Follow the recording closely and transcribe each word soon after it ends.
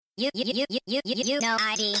You know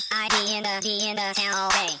ID in the town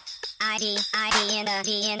all day. ID in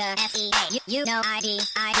the SEA. You know ID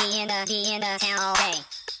in the town all day.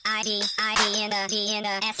 ID in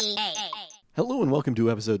the SEA. Hello and welcome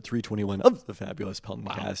to episode 321 of the fabulous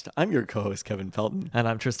Peltoncast. I'm your co-host Kevin Pelton. And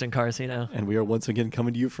I'm Tristan Carcino. And we are once again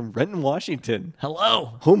coming to you from Renton, Washington.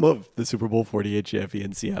 Hello. Home of the Super Bowl 48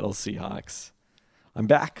 champion Seattle Seahawks. I'm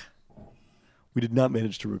back. We did not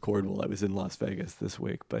manage to record while I was in Las Vegas this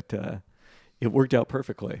week, but it worked out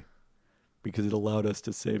perfectly because it allowed us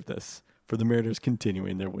to save this for the Mariners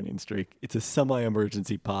continuing their winning streak. It's a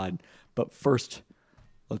semi-emergency pod, but first,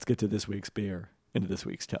 let's get to this week's beer and this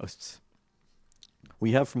week's toasts.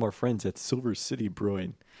 We have from our friends at Silver City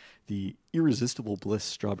Brewing the Irresistible Bliss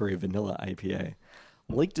Strawberry Vanilla IPA.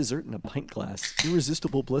 Like dessert in a pint glass,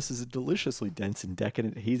 Irresistible Bliss is a deliciously dense and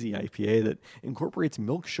decadent hazy IPA that incorporates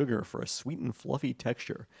milk sugar for a sweet and fluffy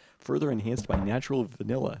texture, further enhanced by natural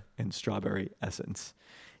vanilla and strawberry essence.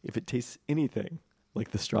 If it tastes anything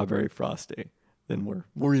like the Strawberry Frosty, then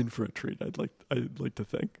we're in for a treat, I'd like to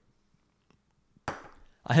think.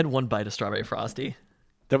 I had one bite of Strawberry Frosty.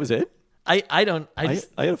 That was it? I had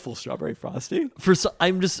a full Strawberry Frosty.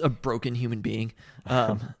 I'm just a broken human being,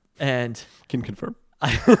 and Can confirm.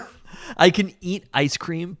 I can eat ice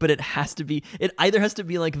cream, but it either has to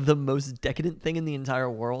be like the most decadent thing in the entire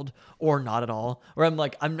world or not at all. Or I'm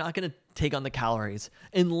not going to take on the calories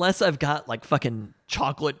unless I've got like fucking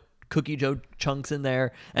chocolate cookie dough chunks in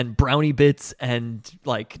there and brownie bits and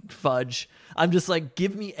like fudge. I'm just like,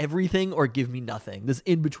 give me everything or give me nothing. This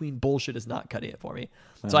in-between bullshit is not cutting it for me.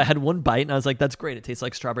 So I had one bite and I was like, that's great. It tastes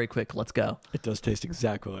like Strawberry Quick. Let's go. It does taste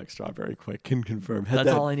exactly like Strawberry Quick. Can confirm.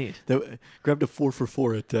 That's all I need. Grabbed a 4 for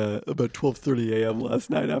 4 at about 12:30 a.m.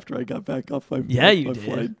 last night after I got back off my you did.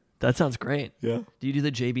 flight. That sounds great. Yeah. Do you do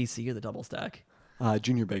the JBC or the double stack?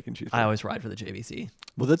 Junior bacon cheeseburger. I always ride for the JBC.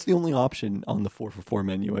 Well, that's the only option on the 4 for 4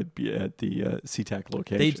 menu at the SeaTac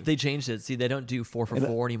location. They changed it. See, they don't do 4 for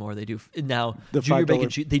 4 anymore. They do now the junior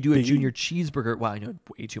bacon. They do a biggie. junior cheeseburger. Wow, I know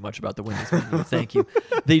way too much about the Wendy's menu. Thank you.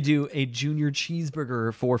 They do a junior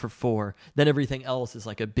cheeseburger 4 for 4. Then everything else is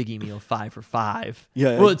like a biggie meal 5 for 5.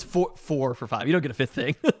 Yeah. Well, it's 4 for 5. You don't get a fifth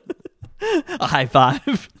thing. A high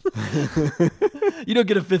five. You don't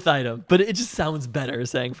get a fifth item, but it just sounds better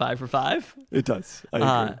saying 5 for 5. It does.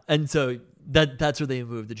 I agree. And so that's where they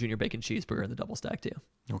moved the junior bacon cheeseburger and the double stack too.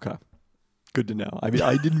 Okay. Good to know. I mean,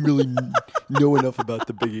 I didn't really know enough about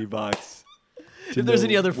the Biggie box. If there's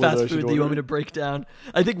any other fast food that you want me to break down,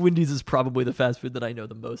 I think Wendy's is probably the fast food that I know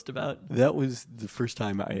the most about. That was the first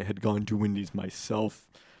time I had gone to Wendy's myself,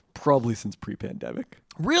 probably since pre-pandemic.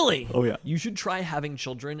 Really? Oh, yeah. You should try having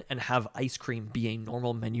children and have ice cream be a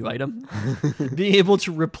normal menu item. Being able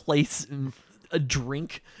to replace a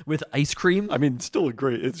drink with ice cream. I mean,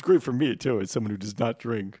 it's great for me, too, as someone who does not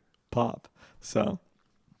drink pop. So,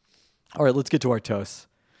 all right, let's get to our toasts.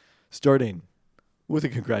 Starting with a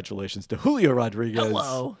congratulations to Julio Rodriguez.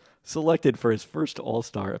 Hello. Selected for his first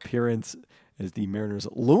All-Star appearance as the Mariners'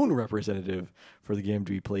 lone representative for the game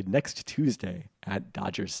to be played next Tuesday at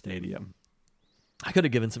Dodgers Stadium. I could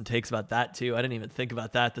have given some takes about that, too. I didn't even think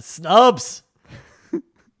about that. The snubs.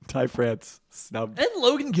 Ty France snubbed. And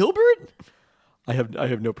Logan Gilbert? I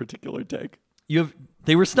have no particular take.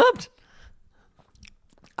 They were snubbed?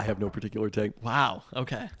 I have no particular take. Wow.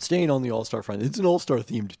 Okay. Staying on the All-Star front, it's an All-Star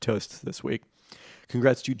themed toast this week.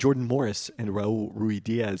 Congrats to Jordan Morris and Raul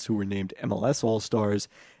Ruidiaz, who were named MLS All-Stars.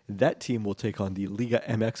 That team will take on the Liga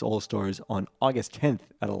MX All-Stars on August 10th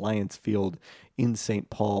at Alliance Field in St.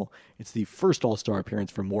 Paul. It's the first All-Star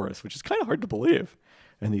appearance for Morris, which is kind of hard to believe,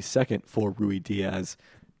 and the second for Ruidiaz.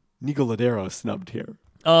 Nico Ladero snubbed here.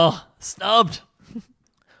 Oh, snubbed.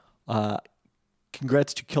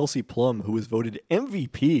 Congrats to Kelsey Plum, who was voted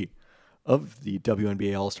MVP of the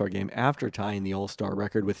WNBA All-Star Game after tying the All-Star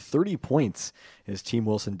record with 30 points as Team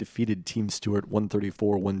Wilson defeated Team Stewart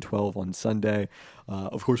 134-112 on Sunday.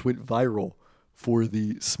 Of course, went viral for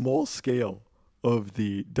the small scale of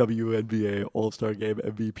the WNBA All-Star Game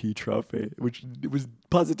MVP trophy, which was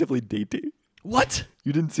positively dainty. What?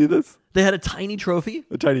 You didn't see this? They had a tiny trophy?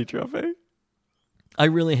 A tiny trophy. I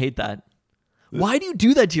really hate that. Why do you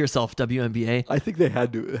do that to yourself, WNBA? I think they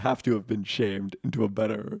have to have been shamed into a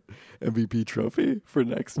better MVP trophy for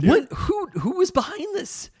next year. What? Who was behind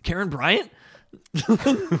this? Karen Bryant?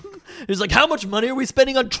 He's like, how much money are we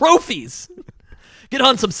spending on trophies? Get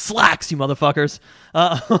on some slacks, you motherfuckers.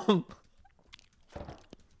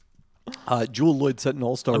 Jewel Lloyd set an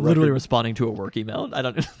All-Star record. I'm literally responding to a work email. I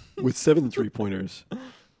don't with 7 3-pointers.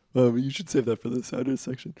 You should save that for the Sounders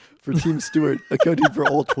section. For Team Stewart, accounting for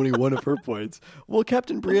all 21 of her points. Well,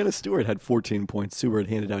 Captain Brianna Stewart had 14 points. Stewart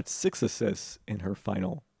handed out 6 assists in her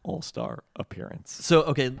final All-Star appearance. So,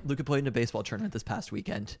 okay, Luka played in a baseball tournament this past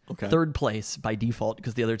weekend. Okay. Third place by default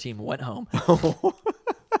because the other team went home.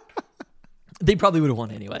 They probably would have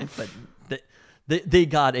won anyway, but they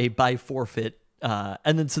got a by forfeit,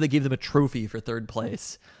 and then so they gave them a trophy for third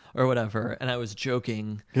place or whatever. And I was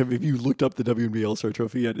joking. Have you looked up the WNBA All-Star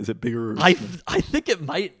trophy yet? Is it bigger? Or I think it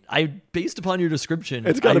might. Based upon your description,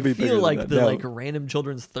 It's gotta be I bigger feel than like that. the No. like random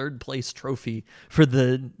children's third place trophy for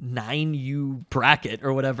the 9U bracket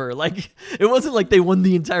or whatever. Like it wasn't like they won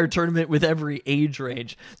the entire tournament with every age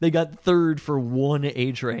range. They got third for one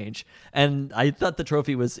age range, and I thought the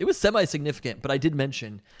trophy was semi-significant. But I did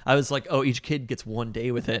mention I was like, oh, each kid gets one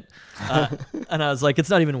day with it, and I was like, it's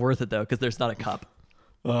not even worth it though because there's not a cup.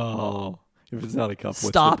 Oh, if it's not a cup,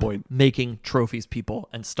 Stop what's the point? making trophies, people,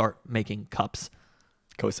 and start making cups.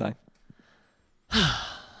 Cosign.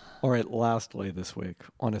 All right, lastly this week,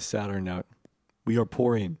 on a sadder note, we are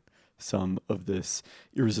pouring some of this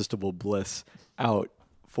irresistible bliss out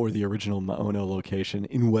for the original Maono location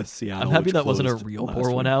in West Seattle. I'm happy which that wasn't a closed real last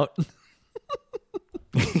pour one week. out.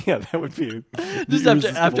 Yeah, that would be Just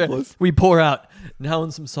irresistible after bliss. we pour out. Now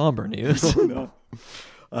in some somber news. Oh,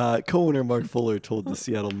 no. Co-owner Mark Fuller told the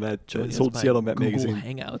Seattle Met, told Seattle Met Google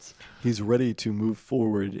magazine, Hangouts. he's ready to move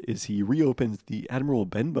forward as he reopens the Admiral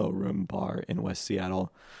Benbow Room Bar in West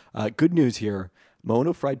Seattle. Good news here.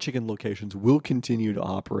 Maono Fried Chicken locations will continue to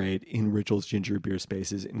operate in Rachel's Ginger Beer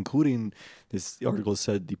spaces, including, this article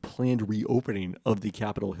said, the planned reopening of the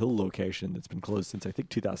Capitol Hill location that's been closed since, I think,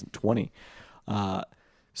 2020.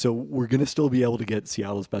 So we're going to still be able to get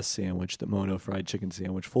Seattle's best sandwich, the Maono Fried Chicken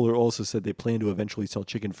sandwich. Fuller also said they plan to eventually sell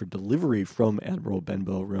chicken for delivery from Admiral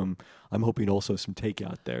Benbow Room. I'm hoping also some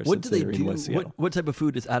takeout there What since do they they're in West do? Seattle. What type of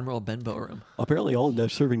food is Admiral Benbow Room? Apparently all they're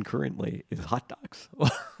serving currently is hot dogs.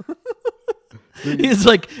 He's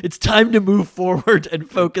like, it's time to move forward and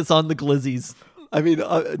focus on the glizzies. I mean,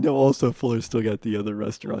 no, also Fuller's still got the other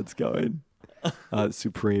restaurants going.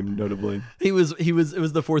 Supreme, notably. It was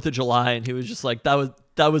the 4th of July, and he was just like, that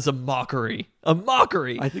was a mockery. A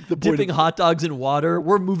mockery. I think the point dipping of- hot dogs in water.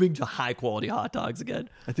 We're moving to high quality hot dogs again.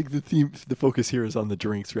 I think the focus here is on the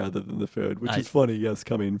drinks rather than the food, which is funny, yes,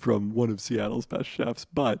 coming from one of Seattle's best chefs,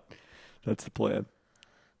 but that's the plan.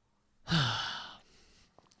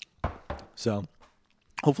 So,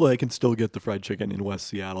 hopefully I can still get the fried chicken in West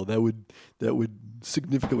Seattle. That would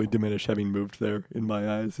significantly diminish having moved there in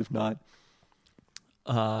my eyes, if not.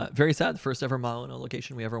 Very sad. The first ever Maono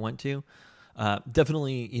location we ever went to.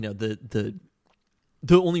 Definitely, the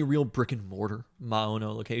only real brick and mortar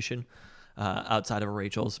Maono location outside of a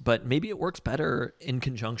Rachel's. But maybe it works better in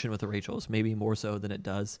conjunction with a Rachel's. Maybe more so than it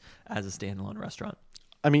does as a standalone restaurant.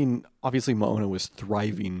 I mean, obviously Maono was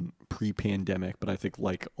thriving pre-pandemic, but I think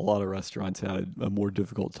like a lot of restaurants had a more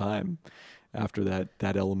difficult time after that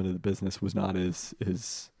element of the business was not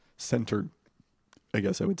as centered, I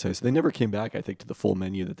guess I would say. So they never came back, I think, to the full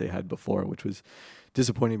menu that they had before, which was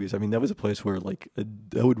disappointing because, I mean, that was a place where like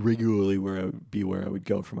that would regularly where I would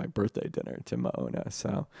go for my birthday dinner to Maona.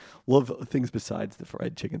 So love things besides the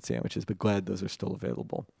fried chicken sandwiches, but glad those are still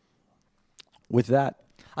available. With that,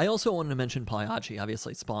 I also wanted to mention Pagliacci,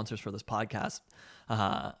 obviously sponsors for this podcast,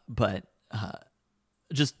 but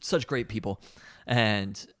just such great people,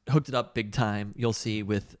 and hooked it up big time. You'll see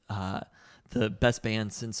with the best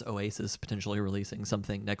band since Oasis potentially releasing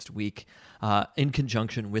something next week in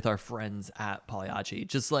conjunction with our friends at Pagliacci.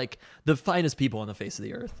 Just like the finest people on the face of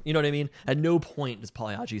the earth. You know what I mean? At no point does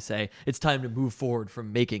Pagliacci say it's time to move forward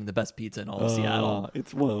from making the best pizza in all of Seattle.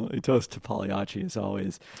 A toast to Pagliacci as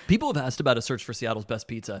always. People have asked about a search for Seattle's best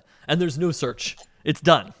pizza, and there's no search. It's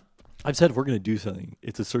done. I've said if we're going to do something,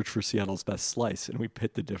 it's a search for Seattle's best slice, and we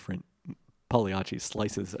pit the different Pagliacci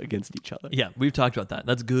slices against each other. Yeah, we've talked about that.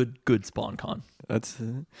 That's good spawn con. That's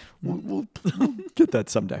we'll get that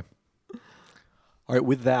someday. All right,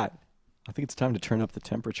 with that, I think it's time to turn up the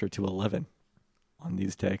temperature to 11 on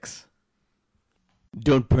these takes.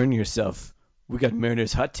 Don't burn yourself. We got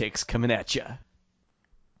Mariners hot takes coming at ya.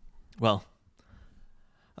 Well,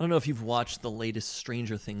 I don't know if you've watched the latest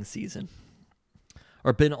Stranger Things season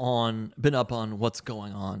or been up on what's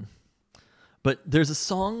going on. But there's a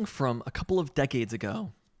song from a couple of decades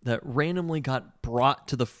ago that randomly got brought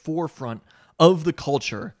to the forefront of the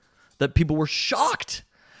culture that people were shocked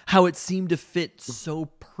how it seemed to fit so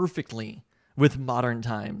perfectly with modern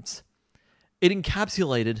times. It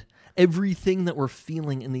encapsulated everything that we're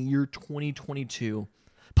feeling in the year 2022,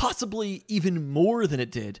 possibly even more than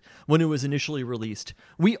it did when it was initially released.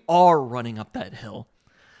 We are running up that hill.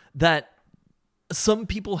 That some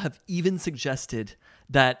people have even suggested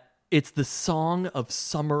that it's the song of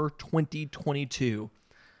summer 2022.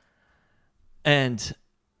 And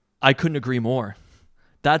I couldn't agree more,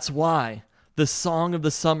 That's why the song of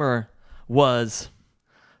the summer was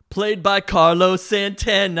played by Carlos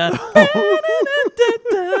Santana.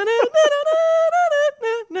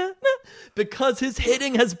 Because his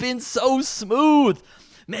hitting has been so smooth.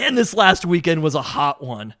 Man, this last weekend was a hot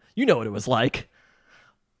one. You know what it was like.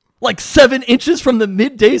 Like 7 inches from the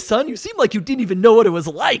midday sun? You seem like you didn't even know what it was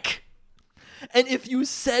like. And if you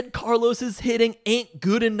said Carlos's hitting ain't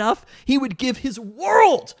good enough, he would give his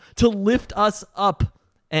world to lift us up.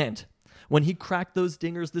 And when he cracked those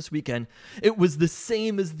dingers this weekend, it was the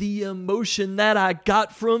same as the emotion that I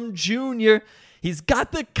got from Junior. He's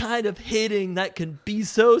got the kind of hitting that can be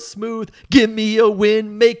so smooth. Give me a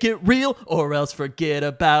win, make it real, or else forget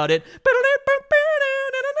about it.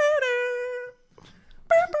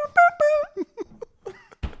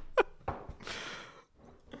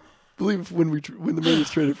 I believe when the Mariners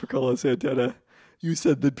traded for Carlos Santana, you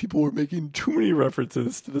said that people were making too many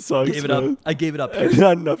references to the song. Gave it up. I gave it up.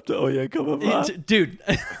 Not enough to, oh yeah, come on. Dude,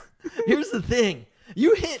 here's the thing.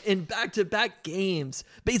 You hit in back-to-back games,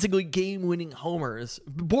 basically game-winning homers,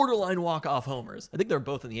 borderline walk-off homers. I think they're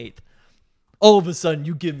both in the 8th. All of a sudden,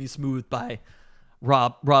 you give me smooth by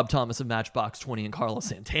Rob Thomas of Matchbox 20 and Carlos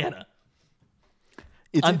Santana.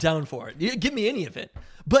 I'm down for it. Give me any of it.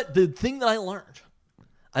 But the thing that I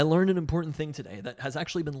learned an important thing today that has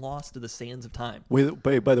actually been lost to the sands of time. Wait,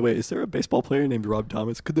 by the way, is there a baseball player named Rob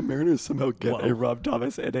Thomas? Could the Mariners somehow get a Rob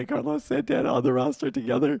Thomas and a Carlos Santana on the roster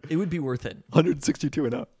together? It would be worth it. 162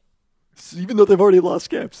 and up. Even though they've already lost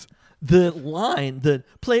games. The line that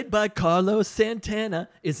played by Carlos Santana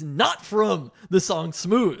is not from the song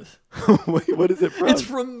Smooth. Wait, what is it from? It's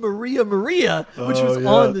from Maria Maria, which was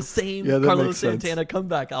on the same Carlos Santana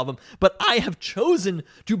comeback album. But I have chosen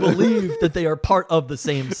to believe that they are part of the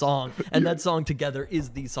same song. And that song together is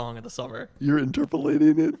the song of the summer. You're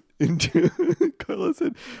interpolating it into Carlos.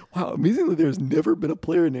 Wow, amazingly, there's never been a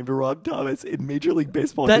player named Rob Thomas in Major League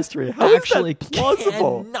Baseball history. How actually is that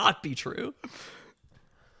plausible? Cannot be true.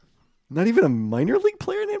 Not even a minor league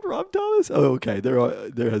player named Rob Thomas? Oh, okay.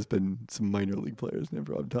 There has been some minor league players named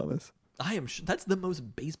Rob Thomas. I am sure that's the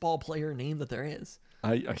most baseball player name that there is.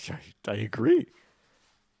 I agree.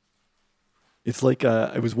 It's like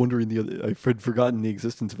I was wondering I had forgotten the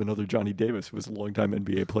existence of another Johnny Davis, who was a longtime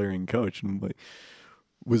NBA player and coach, and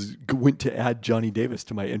went to add Johnny Davis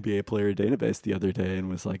to my NBA player database the other day, and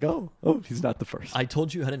was like, oh, he's not the first. I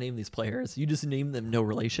told you how to name these players. You just name them no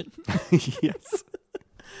relation. Yes.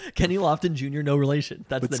 Kenny Lofton Jr., no relation.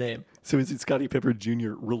 That's the name. So is it Scottie Pippen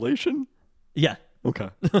Jr. relation? Yeah. Okay.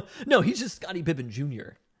 No, he's just Scottie Pippen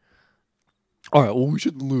Jr. All right, well, we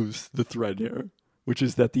shouldn't lose the thread here, which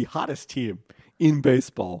is that the hottest team in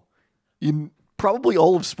baseball, in probably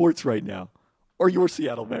all of sports right now, are your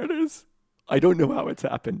Seattle Mariners. I don't know how it's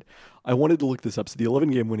happened. I wanted to look this up. So the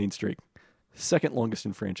 11-game winning streak, second longest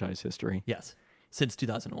in franchise history. Yes, since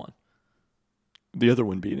 2001. The other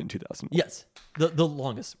one being in 2001. Yes, the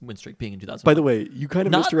longest win streak being in 2001. By the way, you kind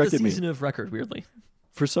of misdirected me. Not the season of record, weirdly.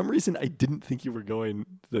 For some reason, I didn't think you were going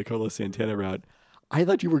the Carlos Santana route. I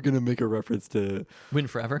thought you were going to make a reference to Win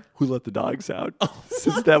Forever. Who Let the Dogs Out,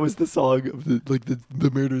 since that was the song of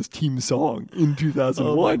the Mariners team song in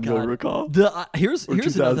 2001. You'll recall. Here's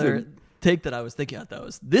another take that I was thinking of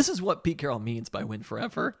those. This is what Pete Carroll means by win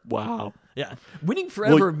forever. Wow. Yeah. Winning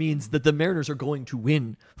forever means that the Mariners are going to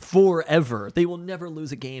win forever. They will never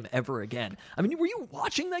lose a game ever again. I mean, were you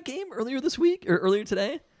watching that game earlier this week or earlier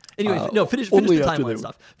today? Anyway, no, finish the timeline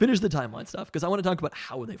stuff. Finish the timeline stuff, because I want to talk about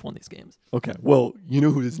how they've won these games. Okay. Well, you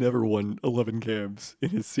know who has never won 11 games in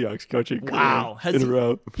his Seahawks coaching career in a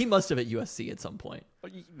row? He must have at USC at some point.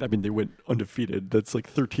 I mean, they went undefeated. That's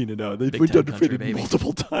like 13-0. They Big went Ten undefeated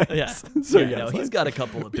multiple times. Yeah. So he's got a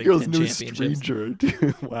couple of Big Ten Ten championships.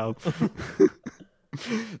 Stranger. Wow.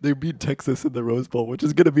 They beat Texas in the Rose Bowl, which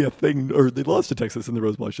is going to be a thing, or they lost to Texas in the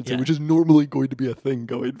Rose Bowl, I should say, which is normally going to be a thing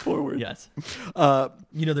going forward. Yes.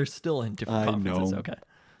 They're still in different conferences. Know. Okay.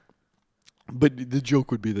 But the joke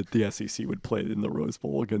would be that the SEC would play in the Rose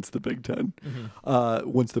Bowl against the Big Ten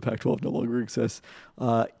once the Pac-12 no longer exists.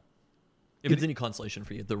 If it's any consolation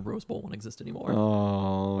for you, the Rose Bowl won't exist anymore.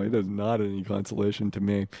 Oh, it is not any consolation to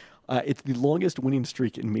me. It's the longest winning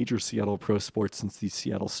streak in major Seattle pro sports since the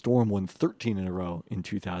Seattle Storm won 13 in a row in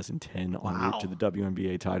 2010 en route to the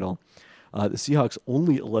WNBA title. The Seahawks'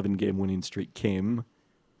 only 11-game winning streak came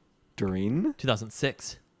during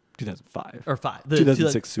 2006. 2005 or 5.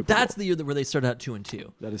 2006 Super Bowl. That's the year where they started out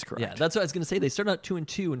 2-2. That is correct. Yeah, that's what I was going to say. They started out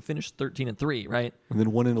 2-2 and finished 13-3, right? And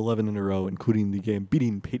then 1-11 in a row, including the game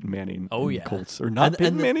beating Peyton Manning. In the Colts, or not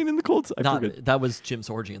Peyton Manning in the Colts. I forget. That was Jim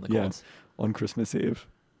Sorgi in the Colts on Christmas Eve,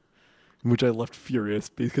 in which I left furious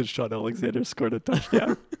because Sean Alexander scored a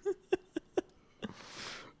touchdown.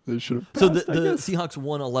 They should have So passed, the I guess. Seahawks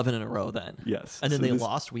won 11 in a row then. Yes. And then So they this-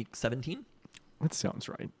 lost week 17? That sounds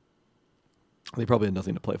right. They probably had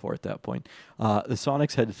nothing to play for at that point. The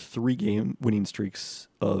Sonics had 3-game winning streaks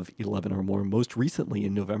of 11 or more, most recently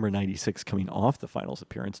in November 96, coming off the finals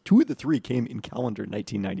appearance. 2 of the 3 came in calendar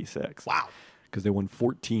 1996. Wow. Because they won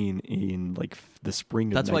 14 in like the spring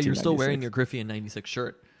of 1996. That's why you're still wearing your Griffey in 96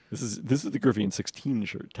 shirt. This is the Griffey in 16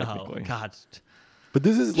 shirt, technically. Oh, God. But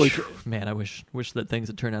this is like... Man, I wish that things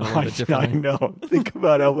had turned out a little bit I differently. know. Think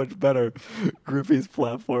about how much better Griffey's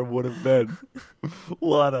platform would have been. A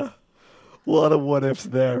lot of what ifs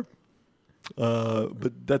there.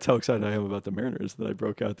 But that's how excited I am about the Mariners that I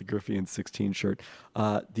broke out the Griffey in 16 shirt.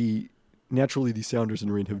 Naturally, the Sounders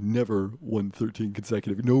and Rain have never won 13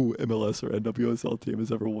 consecutive. No MLS or NWSL team has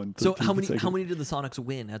ever won 13 So how consecutive. many did the Sonics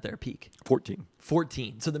win at their peak? 14.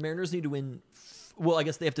 14. So the Mariners need to win. Well, I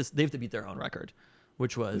guess they have to beat their own record,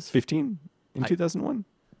 which was 15 in 2001.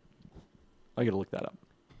 I got to look that up.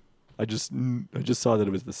 I just saw that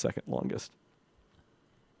it was the second longest.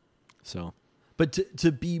 So, But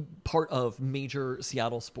to be part of major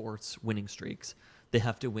Seattle sports winning streaks, they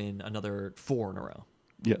have to win another 4 in a row.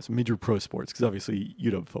 yes, major pro sports, because obviously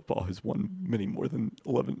UW football has won many more than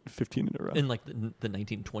 11, 15 in a row. In like the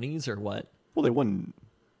 1920s or what? Well, they won.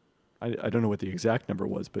 I don't know what the exact number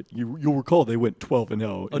was, but you'll recall they went 12-0 in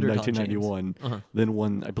Under Don 1991. James. Then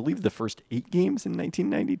won, I believe, the first 8 games in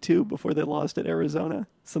 1992 before they lost at Arizona,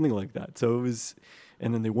 something like that. So it was,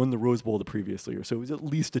 and then they won the Rose Bowl the previous year. So it was at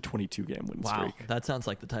least a 22-game win Wow, streak. that sounds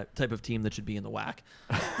like the type of team that should be in the WAC.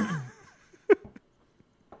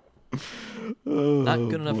 Oh, Not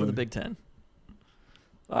good enough for boy. the Big Ten.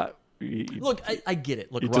 Y- Look, I get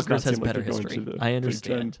it. Look, it does not Rutgers has seem like better they're going history. to the I Big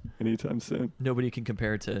understand. Ten anytime soon. Nobody can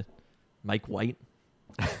compare to Mike White.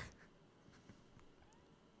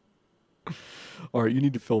 All right, you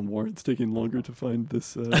need to film more. It's taking longer to find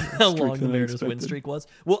this. How streak long the than I Mariners win expected. streak was.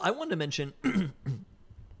 Well, I wanted to mention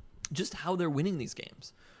just how they're winning these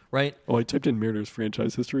games, right? Oh, I typed in Mariners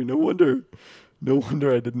franchise history. No wonder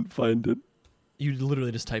I didn't find it. You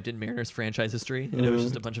literally just typed in Mariners franchise history, and it was Uh.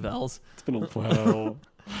 just a bunch of L's. It's been a wow.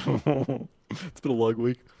 It's been a long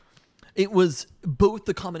week. It was both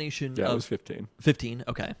the combination Yeah, it of was 15. 15.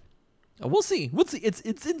 Okay, we'll see. We'll see. It's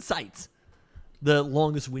in sight. The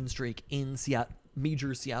longest win streak in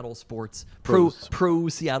major Seattle sports pro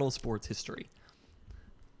Seattle sports history.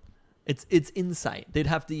 It's in sight. They'd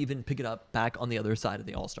have to even pick it up back on the other side of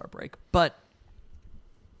the All-Star break. But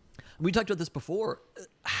we talked about this before.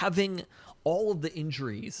 Having all of the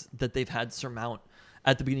injuries that they've had surmount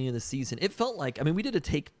at the beginning of the season, it felt like, I mean, we did a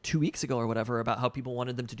take 2 weeks ago or whatever about how people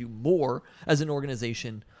wanted them to do more as an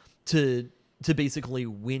organization to basically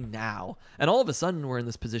win now. And all of a sudden we're in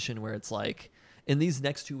this position where it's like, in these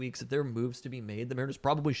next 2 weeks, if there are moves to be made, the Mariners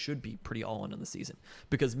probably should be pretty all in on the season,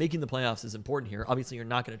 because making the playoffs is important here. Obviously, you're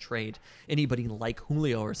not going to trade anybody like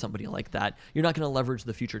Julio or somebody like that. You're not going to leverage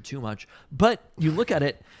the future too much. But you look at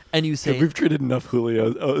it and you say, We've traded enough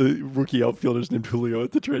Julio, rookie outfielders named Julio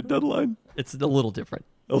at the trade deadline. it's a little different.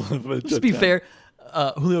 Just Just be fair,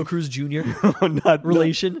 Julio Cruz Jr. not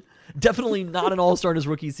relation, definitely not an all-star in his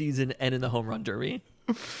rookie season and in the home run derby.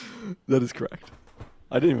 That is correct.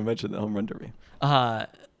 I didn't even mention the home run derby.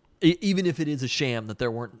 Even if it is a sham that there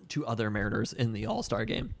weren't 2 other Mariners in the All-Star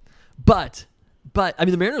game. But I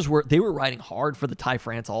mean, the Mariners were riding hard for the Ty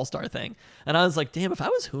France All-Star thing. And I was like, damn, if I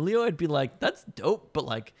was Julio, I'd be like, that's dope. But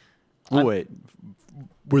like, Wait,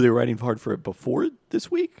 were they riding hard for it before this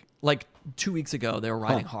week? like 2 weeks ago, they were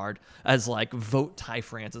riding hard as like, vote Ty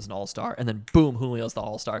France as an All-Star. And then boom, Julio's the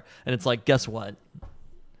All-Star. And it's like, guess what?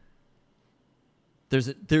 There's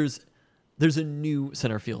a new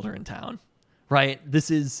center fielder in town, right? This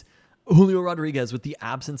is Julio Rodriguez, with the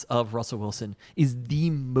absence of Russell Wilson, is the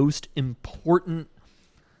most important,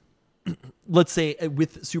 let's say,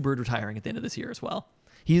 with Sue Bird retiring at the end of this year as well.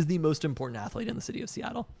 He is the most important athlete in the city of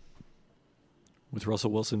Seattle. With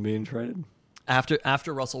Russell Wilson being traded?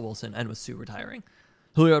 After Russell Wilson and with Sue retiring,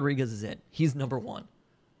 Julio Rodriguez is it. He's number 1,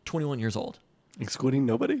 21 years old. Excluding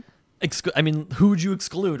nobody? I mean, who would you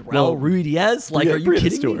exclude? Raul Well, Ruiz? Like, are you Brianna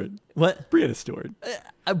kidding Stewart. me? What? Brianna Stewart.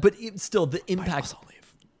 But still, the Might impact. also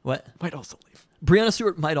leave. What? Might also leave. Brianna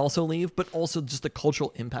Stewart might also leave, but also just the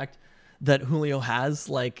cultural impact that Julio has.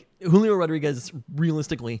 Like, Julio Rodriguez,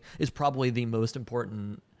 realistically, is probably the most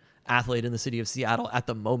important athlete in the city of Seattle at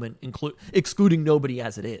the moment, excluding nobody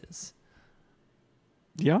as it is.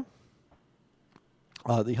 Yeah.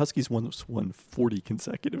 The Huskies won 40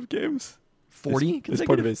 consecutive games. 40 as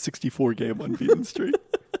part of a 64-game unbeaten streak.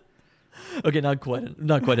 Okay, not quite in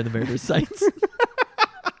the Mariners' sights.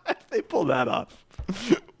 They pull that off.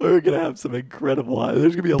 We're gonna have some incredible.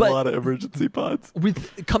 There's gonna be a But- lot of emergency pods.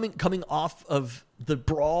 With coming off of the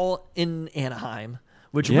brawl in Anaheim,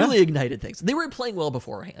 which Yeah. really ignited things. They were playing well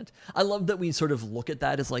beforehand. I love that we sort of look at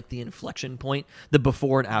that as like the inflection point, the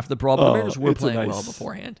before and after the brawl. But the Oh, Mariners were it's a playing well nice-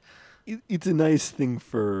 beforehand. It's a nice thing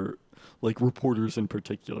for like reporters in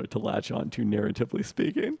particular to latch on to, narratively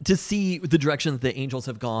speaking. To see the direction that the Angels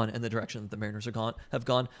have gone and the direction that the Mariners have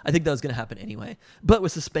gone, I think that was going to happen anyway. But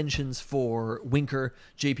with suspensions for Winker,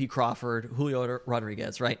 J.P. Crawford, Julio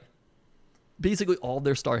Rodriguez, right? Basically all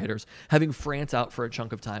their star hitters, having France out for a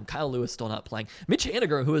chunk of time, Kyle Lewis still not playing, Mitch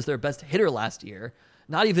Haniger, who was their best hitter last year,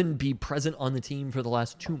 not even be present on the team for the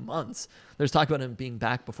last 2 months. There's talk about him being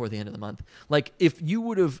back before the end of the month. Like, if you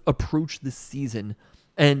would have approached this season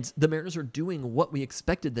and the Mariners are doing what we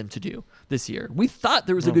expected them to do this year, we thought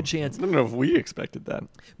there was a good chance. I don't know if we expected that.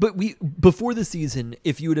 But before the season,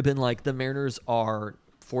 if you would have been like, the Mariners are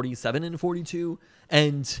 47-42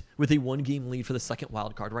 and with a 1-game lead for the second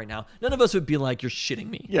wild card right now, none of us would be like, you're shitting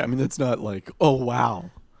me. Yeah, I mean that's not like, oh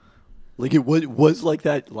wow, like it was like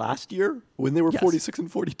that last year when they were Yes.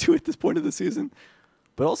 46-42 at this point of the season.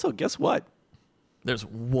 But also, guess what? There's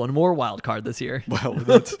one more wild card this year. Well,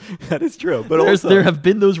 that is true. But also, There have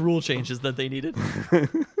been those rule changes that they needed.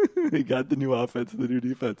 they got the new offense, the new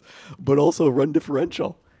defense, but also run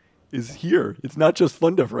differential is here. It's not just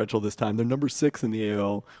fun differential this time. They're number 6 in the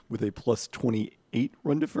AL with a plus 28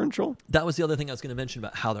 run differential. That was the other thing I was going to mention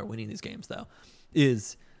about how they're winning these games, though,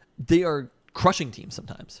 is they are crushing teams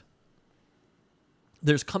sometimes.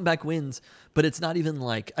 There's comeback wins, but it's not even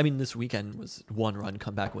like, I mean, this weekend was 1-run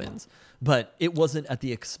comeback wins, but it wasn't at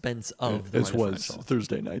the expense of the This run was differential.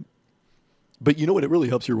 Thursday night. But you know what? It really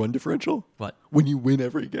helps your run differential? What? When you win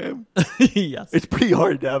every game. Yes. It's pretty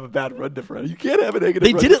hard to have a bad run differential. You can't have a negative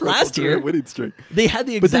They run did it differential last during year. a winning streak. They had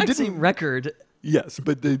the But they exact didn't- same record. Yes,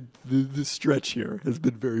 but the stretch here has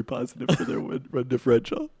been very positive for their run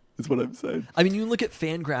differential, is what I'm saying. I mean, you look at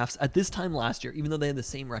Fangraphs at this time last year, even though they had the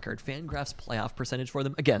same record, Fangraphs playoff percentage for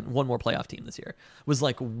them, again, one more playoff team this year, was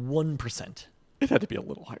like 1%. It had to be a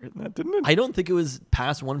little higher than that, didn't it? I don't think it was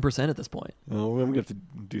past 1% at this point. Oh, I'm going to have to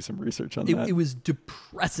do some research on It, that. it was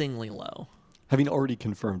depressingly low. Having already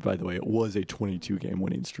confirmed, by the way, it was a 22-game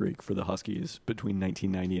winning streak for the Huskies between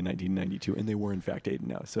 1990 and 1992, and they were, in fact,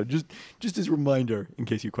 8-0. So just as a reminder, in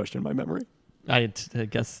case you question my memory. I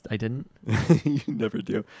guess I didn't. You never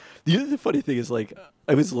do. The other funny thing is, like,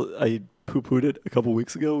 I poo-pooed it a couple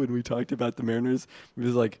weeks ago when we talked about the Mariners. It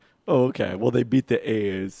was like, oh, okay, well, they beat the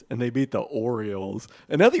A's, and they beat the Orioles,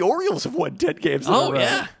 and now the Orioles have won 10 games in a Oh, row.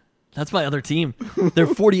 yeah. That's my other team. They're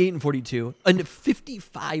 48-42, and a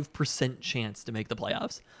 55% chance to make the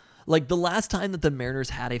playoffs. Like, the last time that the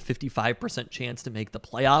Mariners had a 55% chance to make the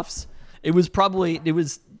playoffs, it was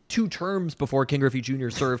 2 terms before Ken Griffey Jr.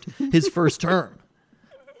 served his first term.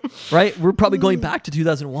 Right? We're probably going back to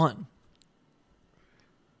 2001.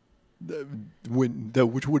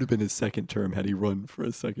 Which would have been his second term had he run for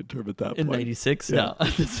a second term at that In point. 96? Yeah.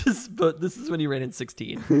 No. This is when he ran in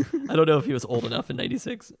 16. I don't know if he was old enough in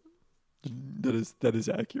 96. That is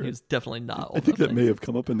He accurate. was definitely not old I think enough. that may have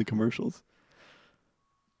come up in the commercials.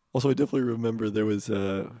 Also, I definitely remember there was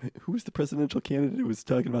who was the presidential candidate who was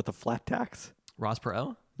talking about the flat tax? Ross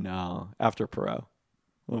Perot? No, after Perot.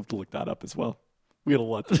 We'll have to look that up as well. We had a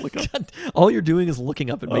lot to look up. God, all you're doing is looking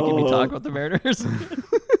up and making me Oh. talk about the Mariners.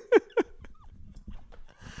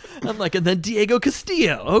 I'm like, and then Diego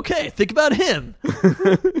Castillo. Okay, think about him.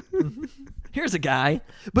 Here's a guy.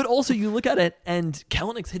 But also, you look at it, and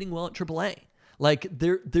Kelenick's hitting well at AAA. Like,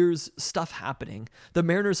 there's stuff happening. The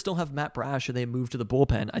Mariners still have Matt Brash, and they moved to the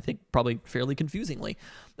bullpen, I think probably fairly confusingly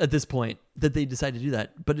at this point, that they decided to do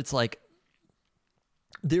that. But it's like,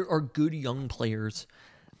 there are good young players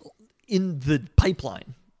in the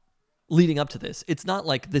pipeline leading up to this. It's not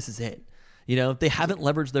like this is it. You know, they haven't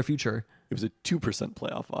leveraged their future. It was a 2%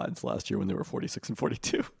 playoff odds last year when they were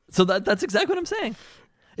 46-42. So that's exactly what I'm saying.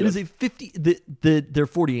 It is a 50. They're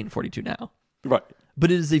 48-42 now, Right. but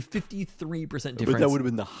it is a 53% difference. But that would have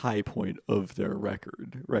been the high point of their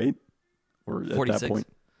record, right? Or at 46. that point.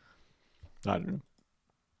 I don't know.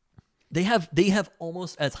 They have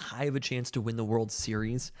almost as high of a chance to win the World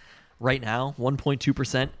Series right now,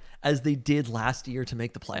 1.2%, as they did last year to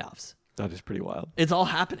make the playoffs. That is pretty wild. It's all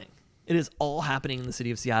happening. It is all happening in the city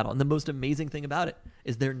of Seattle. And the most amazing thing about it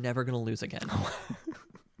is they're never going to lose again.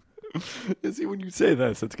 See, when you say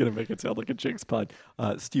this, it's going to make it sound like a Jinx pod.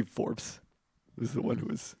 Steve Forbes was the one who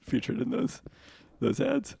was featured in those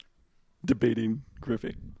ads, debating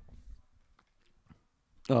Griffey.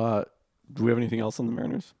 Do we have anything else on the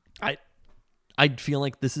Mariners? I feel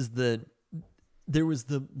like this is there was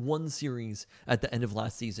the one series at the end of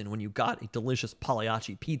last season when you got a delicious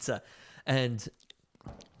Pagliacci pizza and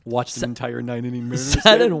Watched an entire 9-inning Mariners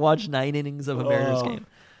sat game. and watched 9 innings of a Mariners game.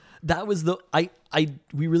 That was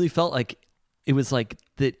we really felt like it was like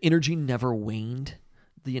the energy never waned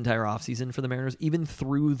the entire offseason for the Mariners, even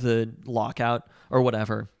through the lockout or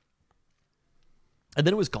whatever. And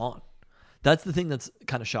then it was gone. That's the thing that's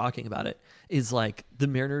kind of shocking about it, is like the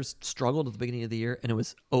Mariners struggled at the beginning of the year and it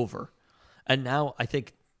was over. And now I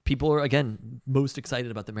think people are, again, most excited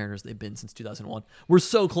about the Mariners they've been since 2001. We're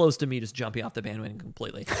so close to me just jumping off the bandwagon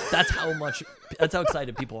completely. That's how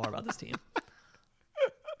excited people are about this team.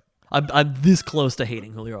 I'm this close to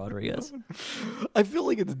hating Julio Rodriguez. I feel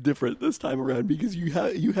like it's different this time around because you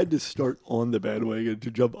had to start on the bandwagon to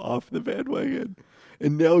jump off the bandwagon.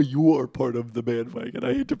 And now you are part of the bandwagon.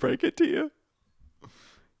 I hate to break it to you.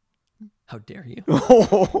 How dare you?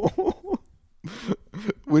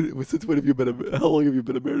 Since when have you been how long have you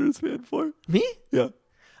been a Mariners fan for? Me? Yeah.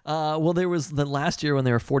 Well, there was the last year when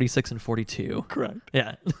they were 46 and 42. Correct.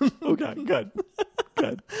 Yeah. Okay, good.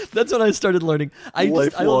 Good. That's when I started learning. I will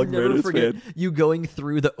Lifelong never Mariners forget fan. you going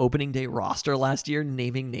through the opening day roster last year,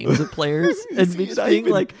 naming names of players, and See, just and being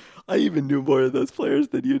like, I even knew more of those players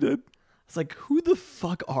than you did. it's like, who the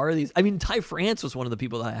fuck are these? I mean, Ty France was one of the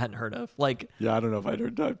people that I hadn't heard of. Like, Yeah, I don't know if I'd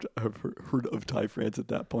heard of Ty France at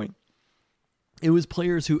that point. it was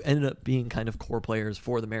players who ended up being kind of core players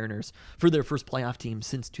for the Mariners for their first playoff team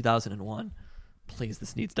since 2001. Please,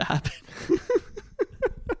 this needs to happen.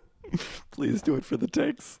 Please do it for the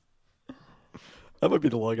takes. That might be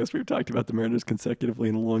the longest we've talked about the Mariners consecutively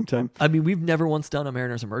in a long time. I mean, we've never once done a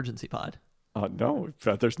Mariners emergency pod. No, in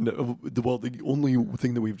fact, the only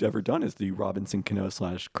thing that we've ever done is the Robinson Cano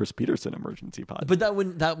 / Chris Peterson emergency pod. But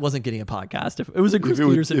that wasn't getting a podcast. If it was a Chris If it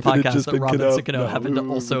was- Peterson if it had podcast, just but been Robinson Cano, Cano no, happened to we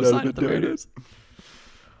also would not sign have with the been doing it.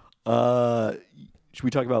 Mariners. Should we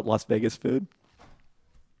talk about Las Vegas food?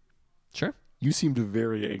 Sure. You seemed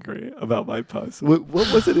very angry about my post. What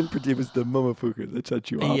was it in particular? It was the Momofuku that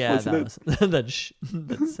shut you off, Yeah, wasn't it?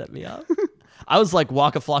 that set me up. I was like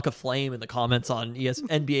Waka Flocka Flame in the comments on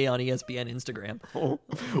NBA on ESPN Instagram. Oh,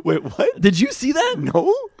 wait, what? Did you see that?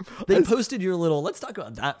 No? They posted your little. Let's talk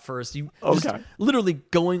about that first. You just Okay. literally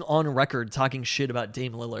going on record talking shit about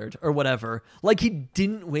Dame Lillard or whatever. Like he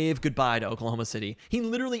didn't wave goodbye to Oklahoma City. He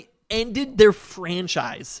literally ended their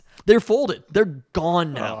franchise. They're folded. They're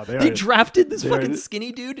gone now. Oh, they are- drafted this they're- fucking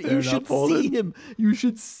skinny dude. they're You not should folded? see him. You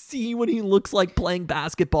should see what he looks like playing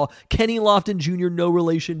basketball. Kenny Lofton Jr., no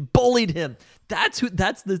relation, bullied him. That's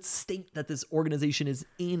the state that this organization is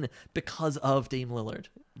in because of Dame Lillard.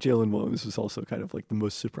 Jalen Williams was also kind of like the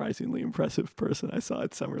most surprisingly impressive person I saw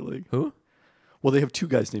at Summer League. Who? Well, they have two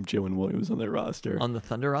guys named Jalen Williams on their roster. On the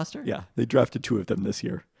Thunder roster? Yeah, they drafted two of them this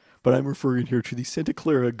year. But I'm referring here to the Santa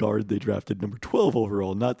Clara guard they drafted number 12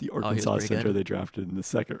 overall, not the Arkansas pretty center good. they drafted in the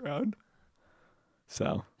second round.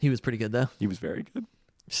 So He was pretty good, though. he was very good.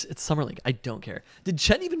 It's Summer League. I don't care. Did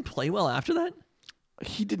Chet even play well after that?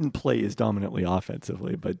 He didn't play as dominantly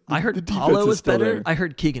offensively, but I the heard defense Paulo is was still better. there. I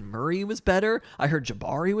heard Keegan Murray was better. I heard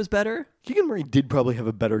Jabari was better. Keegan Murray did probably have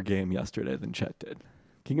a better game yesterday than Chet did.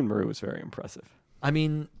 Keegan Murray was very impressive. I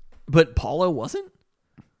mean, but Paulo wasn't?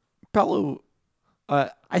 Paolo,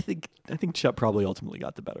 I think Chet probably ultimately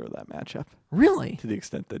got the better of that matchup Really? to the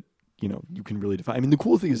extent that you can really define. I mean, the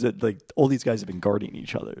cool thing is that like all these guys have been guarding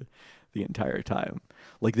each other the entire time.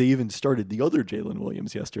 Like they even started the other Jalen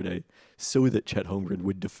Williams yesterday so that Chet Holmgren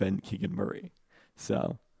would defend Keegan Murray.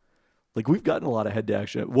 So, like we've gotten a lot of head to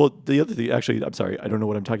action. Well, the other thing, actually, I'm sorry, I don't know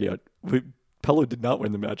what I'm talking about. Paolo did not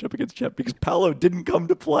win the matchup against Chet because Paolo didn't come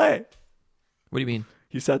to play. What do you mean?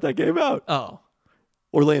 He sat that game out. Oh.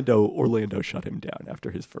 Orlando shut him down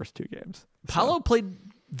after his first two games. Paulo played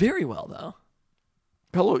very well, though.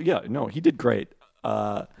 Paolo, yeah, no, he did great.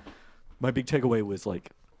 My big takeaway was like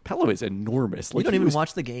Paolo is enormous. Like You don't he even was-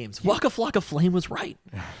 watch the games. Waka Flocka Flame was right.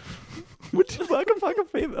 Which is fucking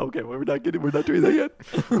famous. Okay, well, we're not doing that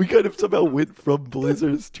yet. We kind of somehow went from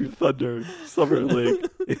Blazers to Thunder Summer League.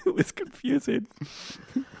 It was confusing.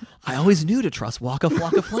 I always knew to trust Waka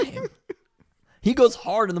Flocka Flame. He goes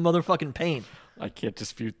hard in the motherfucking paint. I can't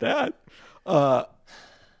dispute that.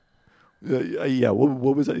 Yeah.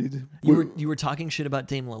 What was I? You were talking shit about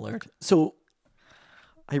Dame Lillard. So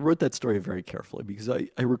I wrote that story very carefully because I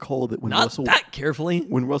recall that when Not that carefully.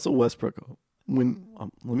 When Russell Westbrook, let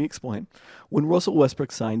me explain. When Russell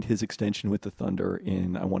Westbrook signed his extension with the Thunder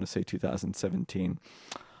in, I want to say 2017,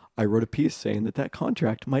 I wrote a piece saying that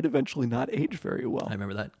contract might eventually not age very well. I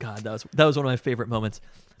remember that. God, that was one of my favorite moments.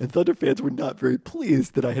 And Thunder fans were not very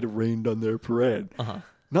pleased that I had rained on their parade.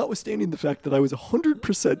 Notwithstanding the fact that I was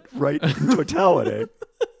 100% right in totality,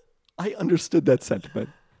 I understood that sentiment.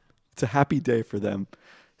 It's a happy day for them.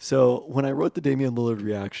 So when I wrote the Damian Lillard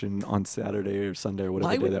reaction on Saturday or Sunday or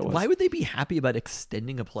whatever day that was. Why would they be happy about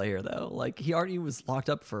extending a player though? Like he already was locked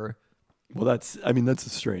up for. Well, that's a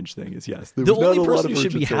strange thing. Is yes, there The was not only a lot person of who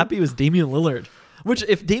should be urgency. happy was Damian Lillard. Which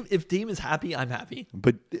if Dame is happy, I'm happy.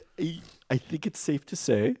 But I think it's safe to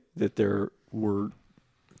say that there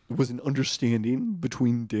was an understanding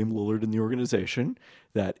between Dame Lillard and the organization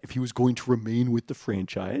that if he was going to remain with the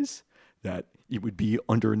franchise, that it would be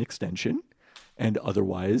under an extension, and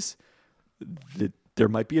otherwise that there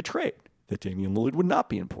might be a trade, that Damian Lillard would not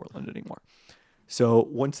be in Portland anymore. So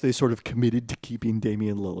once they sort of committed to keeping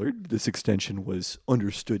Damian Lillard, this extension was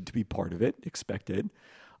understood to be part of it, expected.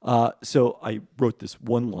 So I wrote this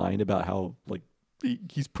one line about how like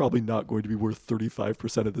he's probably not going to be worth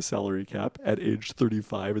 35% of the salary cap at age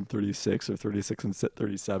 35 and 36 or 36 and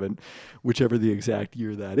 37, whichever the exact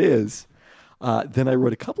year that is. Then I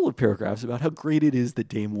wrote a couple of paragraphs about how great it is that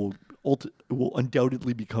Dame will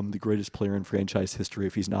undoubtedly become the greatest player in franchise history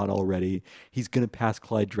if he's not already. He's going to pass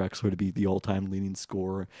Clyde Drexler to be the all-time leading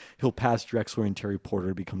scorer. He'll pass Drexler and Terry Porter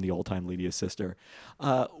to become the all-time leading assister.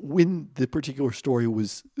 When the particular story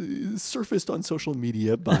was surfaced on social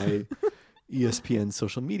media by ESPN's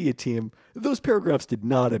social media team, those paragraphs did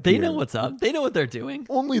not appear. They know what's up. They know what they're doing.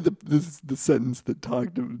 Only the sentence that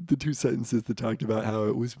the two sentences that talked about how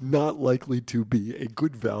it was not likely to be a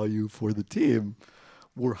good value for the team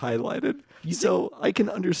were highlighted. So I can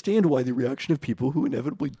understand why the reaction of people who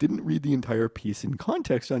inevitably didn't read the entire piece in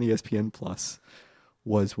context on ESPN Plus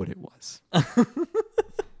was what it was.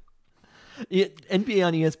 NBA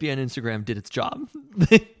on ESPN Instagram did its job.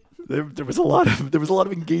 There was a lot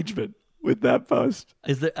of engagement with that post.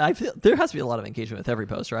 I feel there has to be a lot of engagement with every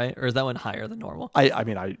post, right? Or is that one higher than normal? I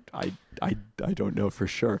don't know for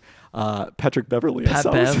sure. Patrick Beverly. Pat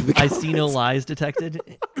Bev, I see no lies detected.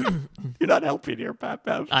 You're not helping here, Pat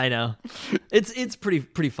Bev. I know. It's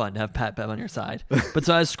pretty fun to have Pat Bev on your side. But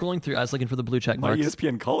so I was scrolling through. I was looking for the blue check My marks.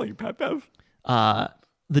 ESPN colleague, Pat Bev.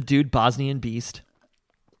 The dude Bosnian Beast.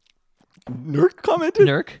 Nurk commented.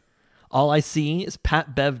 Nurk. All I see is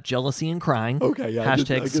Pat Bev jealousy and crying. Okay, yeah.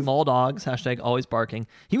 Hashtag I guess, small dogs. Hashtag always barking.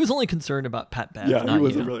 He was only concerned about Pat Bev. yeah, not he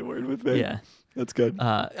wasn't you. really worried with me. Yeah. That's good.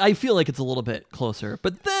 I feel like it's a little bit closer.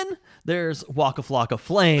 But then there's Waka Flocka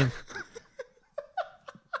Flame.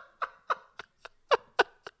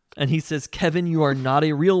 And he says, Kevin, you are not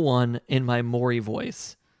a real one in my Maury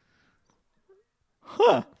voice.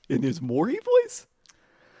 Huh. In his Maury voice?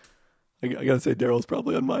 I gotta say, Daryl's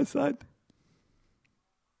probably on my side.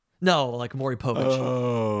 No, like Maury Povich.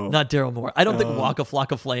 Oh. Not Daryl Morey. I don't think Waka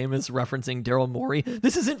Flocka Flame is referencing Daryl Morey.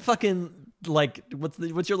 This isn't fucking like what's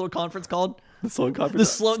your little conference called? The Sloan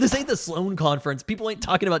Conference. This ain't the Sloan Conference. People ain't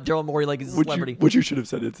talking about Daryl Morey like he's a celebrity. What you should have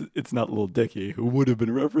said, it's not Lil Dicky, who would have been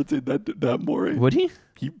referencing that Maury. Would he?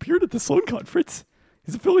 He appeared at the Sloan Conference.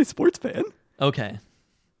 He's a Philly sports fan. Okay.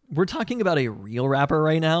 We're talking about a real rapper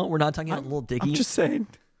right now. We're not talking about Lil Dicky. I'm just saying.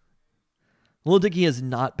 Lil Dicky has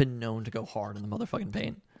not been known to go hard in the motherfucking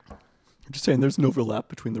paint. I'm just saying there's an overlap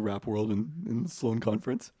between the rap world and the Sloan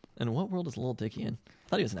Conference. And what world is Lil Dicky in? I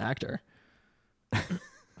thought he was an actor.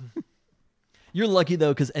 You're lucky,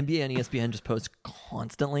 though, because NBA and ESPN just post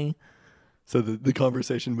constantly. So the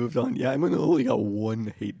conversation moved on. Yeah, I only got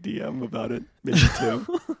one hate DM about it, maybe two.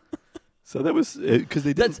 So that was because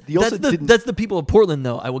they didn't. That's the people of Portland,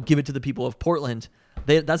 though. I will give it to the people of Portland.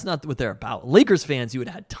 That's not what they're about. Lakers fans, you would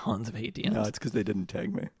have had tons of hate DMs. No, it's because they didn't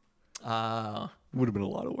tag me. Would have been a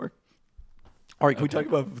lot of work. All right, can we talk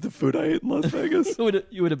about the food I ate in Las Vegas?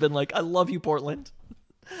 You would have been like, I love you, Portland.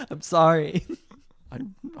 I'm sorry. I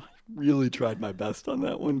really tried my best on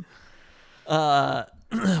that one.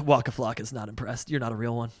 Waka Flock is not impressed. You're not a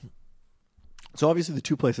real one. So obviously the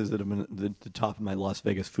two places that have been at the top of my Las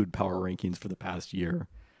Vegas food power rankings for the past year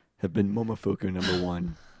have been Momofuku number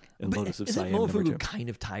 1 and Lotus of Siam number 2. Isn't Momofuku kind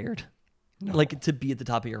of tired? No. Like to be at the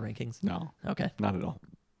top of your rankings? No. Okay. Not at all.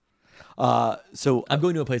 So I'm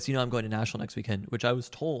going to a place, I'm going to Nashville next weekend, which I was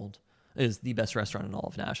told is the best restaurant in all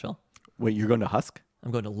of Nashville. Wait, you're going to Husk? I'm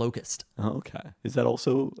going to Locust. Oh, okay. Is that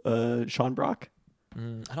also Sean Brock?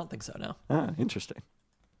 I don't think so, no. Ah, interesting.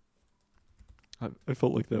 I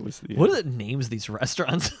felt like that was the... What are the names of these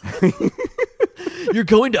restaurants? You're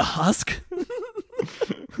going to Husk?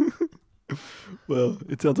 Well,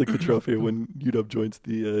 it sounds like the trophy when UW joins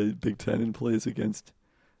the Big Ten and plays against...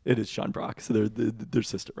 It is Sean Brock, so they're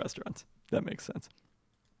sister restaurants. That makes sense.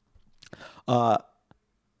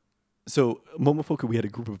 So Momofuku, we had a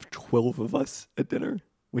group of 12 of us at dinner,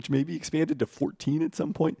 which maybe expanded to 14 at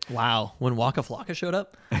some point. Wow. When Waka Flocka showed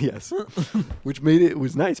up? Yes. Which made it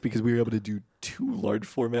was nice because we were able to do 2 large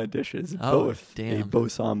format dishes, Oh, both a damn.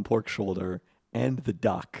 bosom pork shoulder and the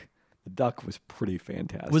duck. The duck was pretty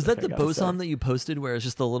fantastic. Was that I the gotta say. bosom that you posted where it's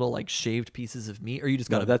just the little like shaved pieces of meat, or you just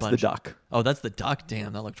got No, a that's bunch? the duck. Oh, that's the duck.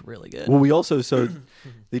 Damn, that looked really good. Well, we also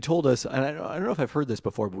they told us, and I don't know if I've heard this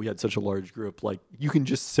before, but we had such a large group. Like you can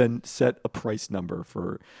just set a price number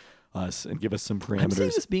for us and give us some I'm seeing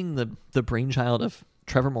parameters. this being the brainchild of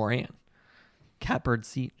Trevor Moran, Catbird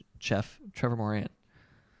Seat Chef Trevor Moran.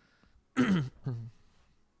 I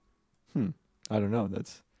don't know.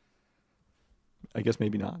 I guess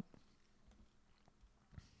maybe not.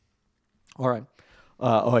 All right.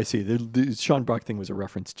 I see. The Sean Brock thing was a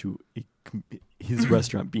reference to his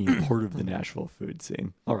restaurant being part of the Nashville food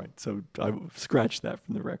scene. All right. So I scratched that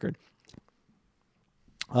from the record.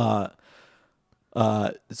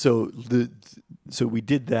 So we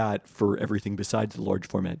did that for everything besides the large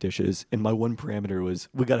format dishes. And my one parameter was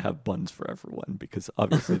we got to have buns for everyone because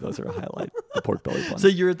obviously those are a highlight. The pork belly buns. So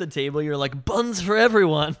you're at the table, you're like, buns for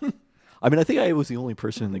everyone. I mean, I think I was the only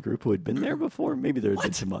person in the group who had been there before. Maybe there had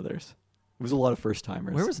been some others. It was a lot of first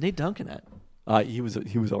timers. Where was Nate Duncan at? He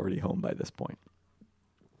was already home by this point.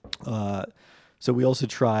 So we also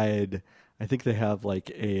tried. I think they have like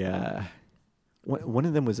a one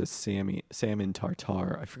of them was a salmon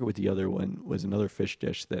tartare. I forget what the other one was. Another fish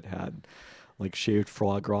dish that had like shaved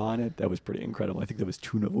foie gras on it. That was pretty incredible. I think that was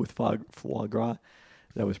tuna with foie gras.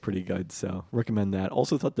 That was pretty good. So recommend that.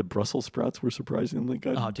 Also thought the Brussels sprouts were surprisingly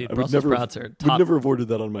good. Oh, dude, I would Brussels never- sprouts are Would top. never have ordered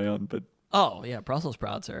that on my own, but. Oh yeah, Brussels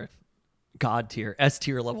sprouts are god tier, S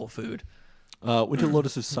tier level food. Went to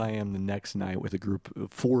Lotus of Siam the next night with a group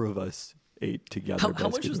of 4 of us ate together. How much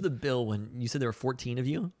basically. was the bill when you said there were 14 of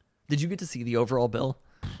you? Did you get to see the overall bill?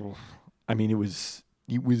 I mean, it was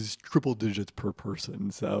triple digits per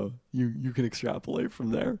person, so you can extrapolate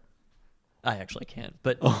from there. I actually can't,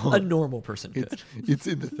 but a normal person could. It's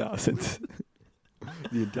in the thousands.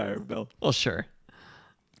 The entire bill. Well, sure.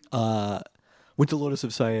 Went to Lotus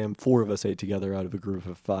of Siam. 4 of us ate together out of a group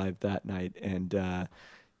of 5 that night, and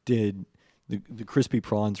did the crispy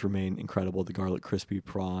prawns remain incredible. The garlic crispy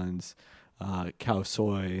prawns, cow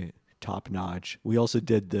soy, top notch. We also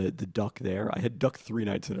did the duck there. I had duck 3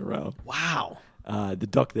 nights in a row. Wow. The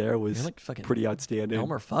duck there was You're like fucking pretty outstanding.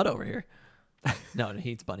 Elmer Fudd over here. No,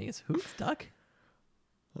 he eats bunnies. Who eats duck?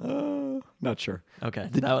 Not sure. Okay,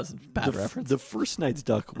 that was a bad reference. The first night's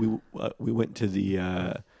duck, we went to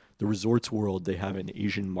the Resorts World. They have an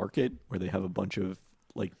Asian market where they have a bunch of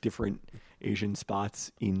like different Asian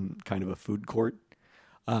spots in kind of a food court,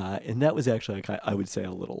 and that was actually like, I would say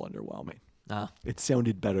a little underwhelming. It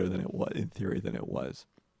sounded better than it was in theory than it was,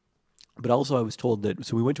 but also I was told that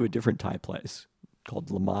so we went to a different Thai place called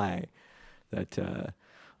Lamai that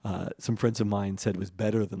some friends of mine said was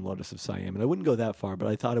better than Lotus of Siam, and I wouldn't go that far, but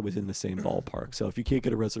I thought it was in the same ballpark. So if you can't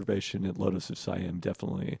get a reservation at Lotus of Siam,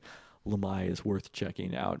 definitely Lamai is worth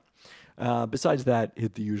checking out. Besides that,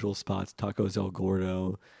 hit the usual spots: Tacos El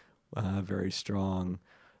Gordo, very strong,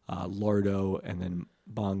 Lardo, and then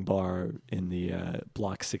Bong Bar in the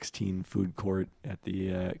Block 16 food court at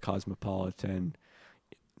the Cosmopolitan.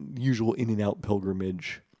 Usual In-N-Out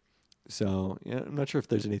pilgrimage. So yeah, I'm not sure if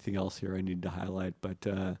there's anything else here I need to highlight, but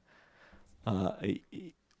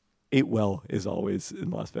ate well as always in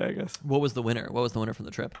Las Vegas. What was the winner? What was the winner from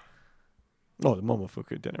the trip? Oh, the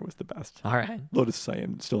Momofuku dinner was the best. All right. Lotus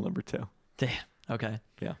Siam still number 2. Damn. Okay.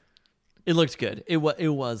 Yeah. It looked good. It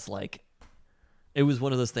was like, it was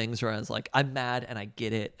one of those things where I was like, I'm mad and I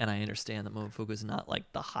get it and I understand that Momofuku is not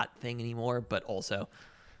like the hot thing anymore, but also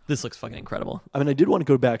this looks fucking incredible. I mean, I did want to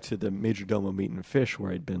go back to the Major Domo Meat and Fish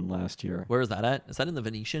where I'd been last year. Where is that at? Is that in the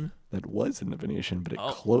Venetian? That was in the Venetian, but it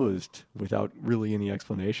Oh. closed without really any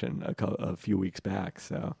explanation a few weeks back.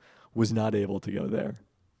 So was not able to go there.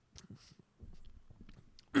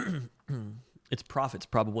 Its profits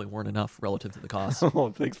probably weren't enough relative to the cost. Oh,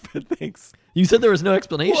 thanks. Thanks. You said there was no Well,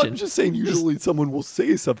 explanation. I'm just saying, usually someone will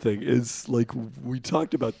say something. Is like we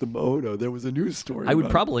talked about the Mono. There was a news story. I would about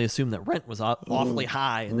it. probably assume that rent was awfully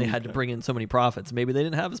high and they had to bring in so many profits. Maybe they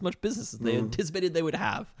didn't have as much business as they anticipated they would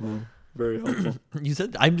have. Very helpful. You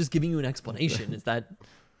said, I'm just giving you an explanation. Is that...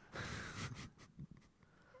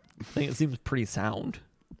 I think it seems pretty sound.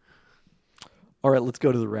 All right, let's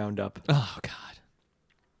go to the roundup. Oh, God.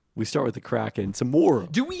 We start with the Kraken. Some more.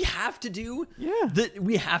 Do we have to do... Yeah.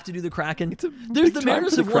 We have to do the Kraken? It's a There's big the time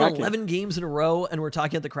Mariners for the have won Kraken. 11 games in a row and we're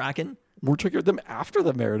talking about the Kraken? We're talking about them after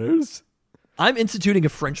the Mariners. I'm instituting a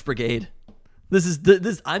French brigade. This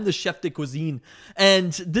is I'm the chef de cuisine,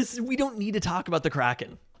 and we don't need to talk about the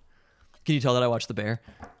Kraken. Can you tell that I watched The Bear?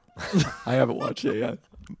 I haven't watched it yet.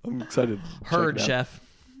 I'm excited. to check Heard, it out. chef.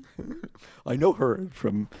 I know her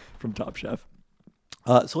from Top Chef.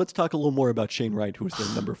 So let's talk a little more about Shane Wright, who was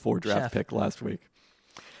the number 4 draft Chef. pick last week.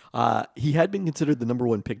 He had been considered the number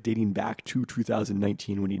 1 pick dating back to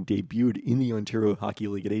 2019 when he debuted in the Ontario Hockey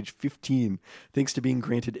League at age 15, thanks to being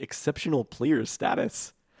granted exceptional player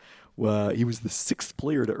status. He was the 6th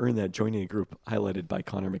player to earn that, joining a group highlighted by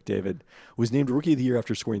Connor McDavid. Was named Rookie of the Year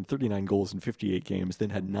after scoring 39 goals in 58 games, then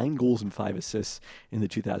had 9 goals and 5 assists in the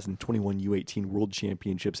 2021 U18 World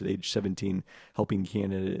Championships at age 17, helping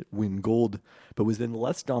Canada win gold, but was then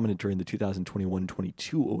less dominant during the 2021-22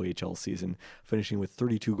 OHL season, finishing with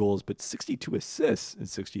 32 goals but 62 assists in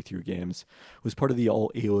 63 games. Was part of the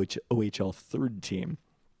All-OHL third team.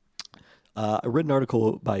 I read an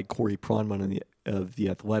article by Corey Pronman of The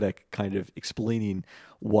Athletic kind of explaining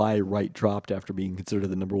why Wright dropped after being considered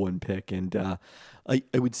the number 1 pick. And I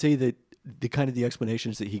would say that the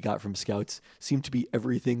explanations that he got from scouts seem to be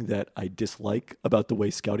everything that I dislike about the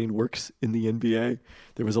way scouting works in the NBA.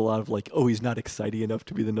 There was a lot of like, oh, he's not exciting enough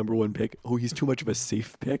to be the number 1 pick. Oh, he's too much of a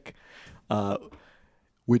safe pick,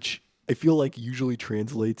 which I feel like usually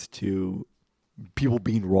translates to people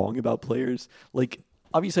being wrong about players. Like,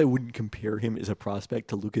 obviously, I wouldn't compare him as a prospect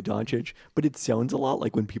to Luka Doncic, but it sounds a lot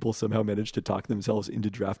like when people somehow manage to talk themselves into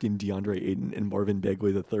drafting DeAndre Ayton and Marvin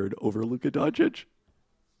Bagley III over Luka Doncic.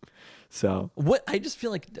 So What I just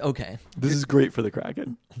feel like, okay, this is great for the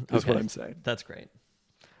Kraken, is Okay. what I'm saying. that's great.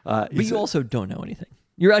 But But you also don't know anything.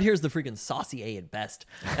 You're out here as the freaking saucy A at best,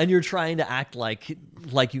 and you're trying to act like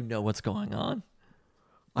you know what's going on.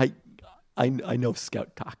 I know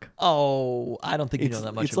scout talk. Oh, I don't think you know It's-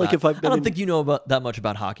 that much. it's about, like if I've I been don't in- think you know about that much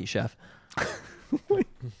about hockey, Chef. I don't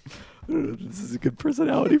know if this is a good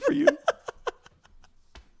personality for you.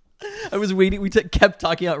 I was waiting. We kept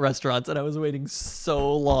talking about restaurants, and I was waiting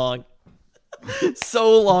so long,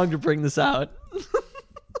 so long to bring this out.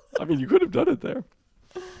 I mean, you could have done it there.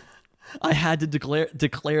 I had to declare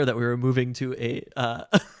that we were moving to a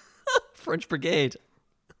French Brigade.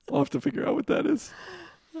 I'll have to figure out what that is.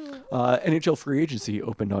 NHL free agency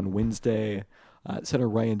opened on Wednesday. Center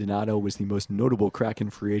Ryan Donato was the most notable Kraken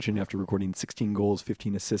free agent after recording 16 goals,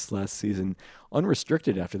 15 assists last season,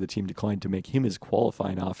 unrestricted after the team declined to make him his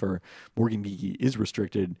qualifying offer. Morgan Geekie is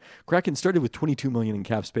restricted. Kraken started with $22 million in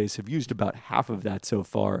cap space, have used about half of that so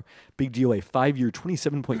far. Big deal, a 5-year,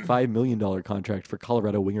 $27.5 million contract for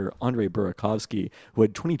Colorado winger Andrei Burakovsky, who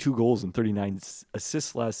had 22 goals and 39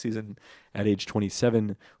 assists last season at age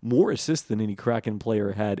 27. More assists than any Kraken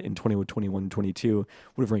player had in 2021-22.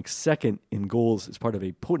 Would have ranked second in goals as part of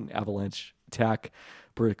a potent Avalanche attack.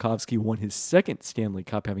 Burakovsky won his second Stanley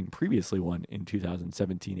Cup, having previously won in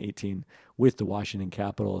 2017-18 with the Washington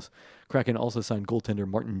Capitals. Kraken also signed goaltender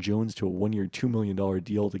Martin Jones to a 1-year, $2 million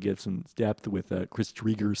deal to give some depth, with Chris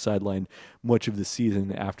Drieger sidelined much of the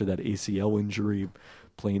season after that ACL injury,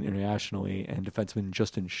 playing internationally, and defenseman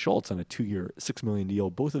Justin Schultz on a 2-year, $6 million deal,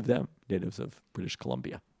 both of them natives of British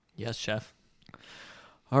Columbia. Yes, Chef.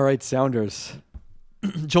 All right, Sounders.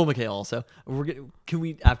 Joel McHale also. Can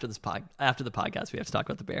we after the podcast we have to talk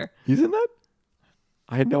about the Bear? He's in that?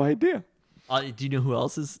 I had no idea. Do you know who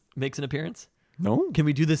else makes an appearance? No? Can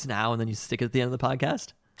we do this now and then you stick it at the end of the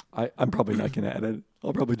podcast? I'm probably not going to edit it.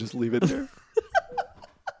 I'll probably just leave it there.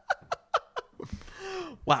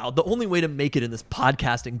 Wow, the only way to make it in this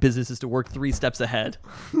podcasting business is to work 3 steps ahead.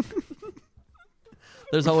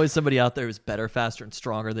 There's always somebody out there who's better, faster, and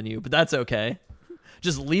stronger than you, but that's okay.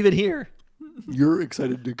 Just leave it here. You're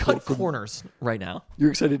excited to Cut corners right now.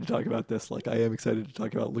 You're excited to talk about this like I am excited to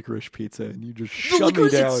talk about licorice pizza, and you just The shut me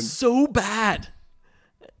licorice down. is so bad.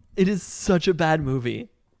 It is such a bad movie.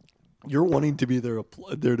 You're wanting to be there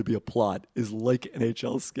to be a plot is like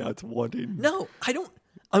NHL scouts wanting No, I don't.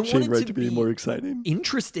 I want Shane it Wright to be more exciting.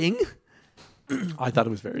 interesting. I thought it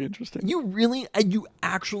was very interesting. You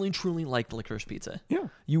actually truly liked licorice pizza. Yeah.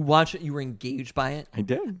 You watch it. You were engaged by it. I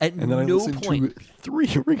did. At and then I no listened point- to 3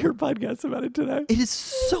 Ringer podcasts about it today. It is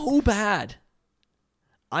so bad.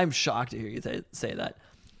 I'm shocked to hear you say that.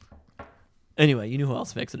 Anyway, you know who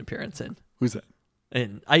else makes an appearance in? Who's that?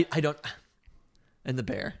 And I don't. And the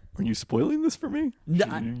Bear. Are you spoiling this for me? No,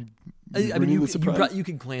 Should I you mean, ruining you the surprise?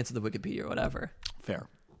 can glance at the Wikipedia or whatever, Fair.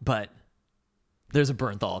 but there's a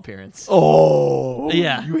Bernthal appearance. Oh,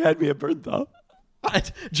 Yeah. You had me at Bernthal.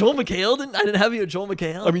 Joel McHale didn't. I didn't have you at Joel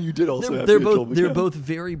McHale. I mean, you did also have They're me at Joel both. They're McHale. both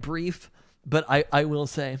very brief, but I will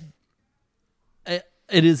say, it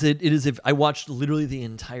is. If I watched literally the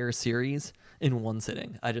entire series in one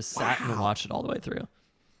sitting. I just sat and watched it all the way through.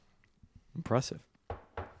 Impressive.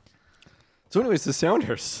 So anyways, the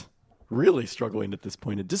Sounders really struggling at this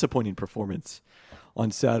point. A disappointing performance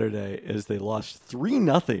on Saturday as they lost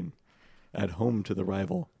 3-0 at home to the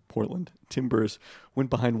rival Portland. Timbers went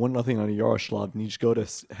behind 1-0 on a Yaroslav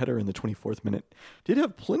Nijgoda header in the 24th minute. Did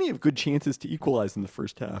have plenty of good chances to equalize in the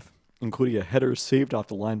first half, including a header saved off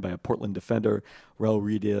the line by a Portland defender, Raul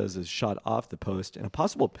Ruidíaz's shot off the post, and a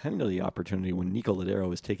possible penalty opportunity when Nico Ladero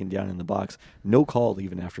was taken down in the box. No call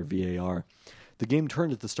even after VAR. The game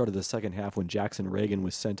turned at the start of the second half when Jackson Reagan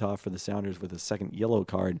was sent off for the Sounders with a second yellow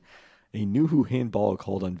card. A Nuhu handball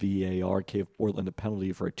called on VAR gave Portland a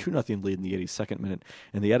penalty for a 2-0 lead in the 82nd minute,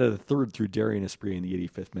 and they added a third through Darian Esprit in the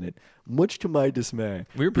 85th minute, much to my dismay.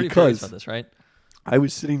 We were pretty furious about this, right? I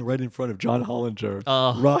was sitting right in front of John Hollinger,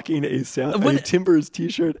 rocking a Timbers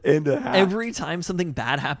t-shirt and a hat. Every time something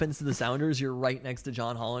bad happens to the Sounders, you're right next to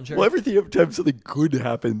John Hollinger. Well, every time something good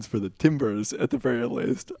happens for the Timbers, at the very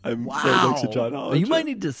least, I'm right next to John Hollinger. You might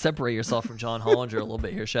need to separate yourself from John Hollinger a little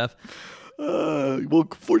bit here, Chef. Well,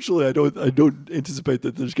 fortunately, I don't anticipate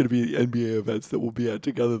that there's going to be NBA events that will be at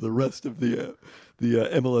together the rest of the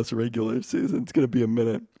MLS regular season. It's going to be a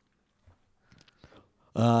minute.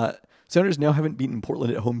 Sounders now haven't beaten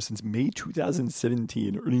Portland at home since May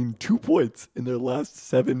 2017, earning 2 points in their last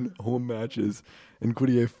 7 home matches,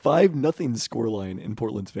 including a 5-0 scoreline in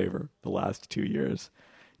Portland's favor the last 2 years.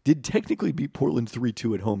 Did technically beat Portland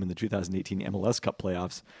 3-2 at home in the 2018 MLS Cup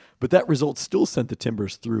playoffs, but that result still sent the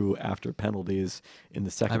Timbers through after penalties in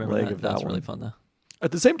the second leg of that one. That's really fun, though.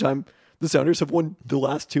 At the same time, the Sounders have won the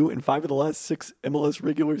last 2 and 5 of the last 6 MLS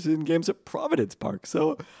regular season games at Providence Park.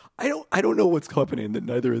 So I don't know what's happening that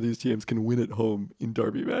neither of these teams can win at home in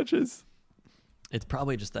derby matches. It's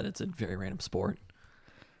probably just that it's a very random sport.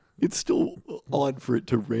 It's still odd for it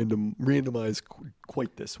to randomize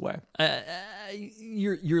quite this way.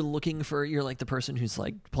 You're like the person who's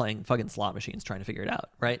like playing fucking slot machines trying to figure it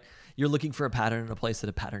out, right? You're looking for a pattern in a place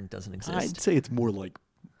that a pattern doesn't exist. I'd say it's more like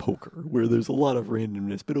poker, where there's a lot of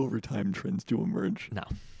randomness, but over time trends do emerge. No.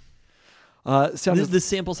 This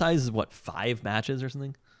sample size is what, 5 matches or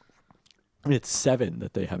something? I mean, it's 7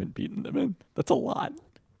 that they haven't beaten them in. That's a lot.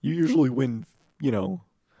 You usually win, you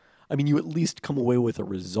at least come away with a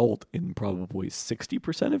result in probably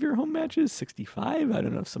 60% of your home matches, 65. I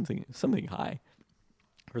don't know, something high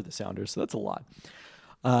for the Sounders. So that's a lot.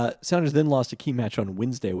 Sounders then lost a key match on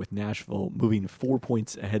Wednesday with Nashville, moving 4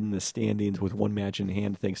 points ahead in the standings with one match in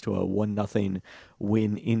hand thanks to a 1-0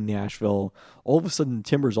 win in Nashville. All of a sudden,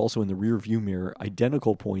 Timbers also in the rearview mirror,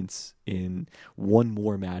 identical points in one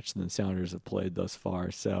more match than the Sounders have played thus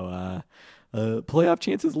far. So playoff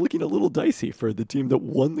chances looking a little dicey for the team that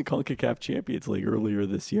won the CONCACAF Champions League earlier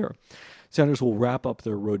this year. Sounders will wrap up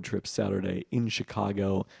their road trip Saturday in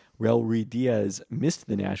Chicago. Raul Ruidíaz missed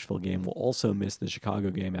the Nashville game, will also miss the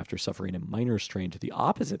Chicago game after suffering a minor strain to the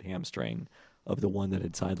opposite hamstring of the one that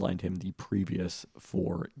had sidelined him the previous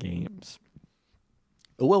 4 games.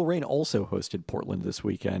 OL Reign also hosted Portland this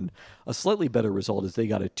weekend. A slightly better result as they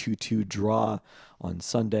got a 2-2 draw on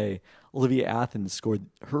Sunday. Olivia Athens scored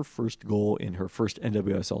her first goal in her first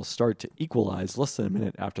NWSL start to equalize less than a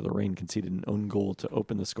minute after the Reign conceded an own goal to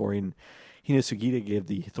open the scoring. Hina Sugita gave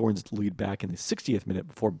the Thorns the lead back in the 60th minute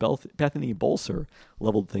before Bethany Bolser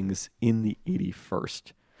leveled things in the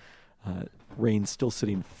 81st. Reign still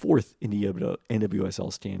sitting 4th in the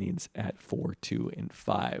NWSL standings at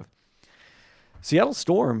 4-2-5. Seattle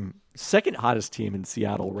Storm, second hottest team in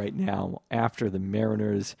Seattle right now after the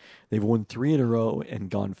Mariners. They've won 3 in a row and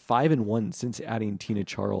gone 5-1 since adding Tina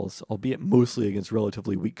Charles, albeit mostly against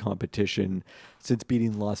relatively weak competition. Since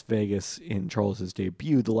beating Las Vegas in Charles's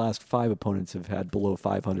debut, the last 5 opponents have had below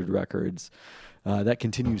 500 records. That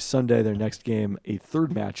continues Sunday, their next game, a third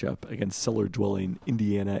matchup against cellar-dwelling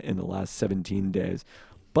Indiana in the last 17 days.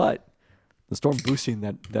 But the Storm boosting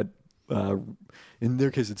that in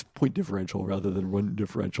their case, it's point differential rather than run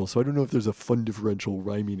differential. So I don't know if there's a fun differential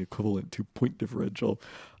rhyming equivalent to point differential.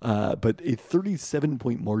 But a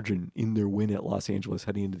 37-point margin in their win at Los Angeles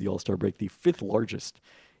heading into the All-Star break, the 5th largest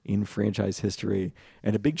in franchise history.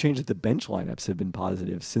 And a big change that the bench lineups have been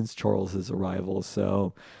positive since Charles's arrival.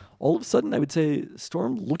 So all of a sudden, I would say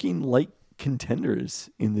Storm looking like contenders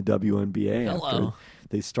in the WNBA. Hello. After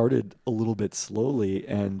they started a little bit slowly.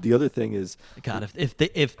 And the other thing is, God,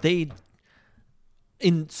 if they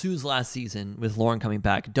in Sue's last season with Lauren coming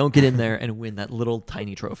back, don't get in there and win that little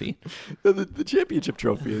tiny trophy. The championship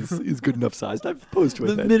trophy is good enough sized. I've posed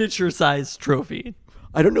with the it. miniature sized trophy.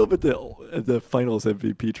 I don't know about the finals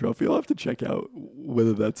MVP trophy. I'll have to check out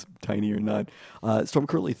whether that's tiny or not. Storm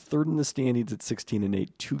currently 3rd in the standings at 16-8,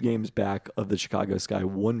 2 games back of the Chicago Sky,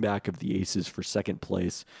 1 back of the Aces for 2nd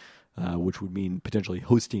place. which would mean potentially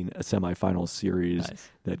hosting a semifinal series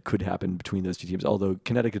that could happen between those two teams. Although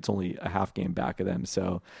Connecticut's only a half game back of them,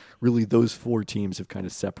 so really those 4 teams have kind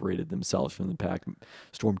of separated themselves from the pack.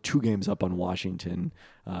 Storm 2 games up on Washington,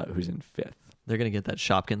 who's in 5th. They're going to get that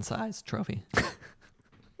Shopkin-sized trophy.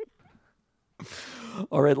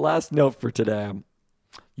 All right, last note for today.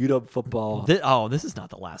 UW football. This is not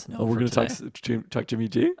the last note. We're going to talk Jimmy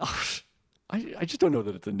G? Oh, I just don't know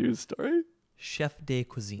that it's a news story. Chef de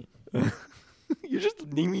cuisine. You're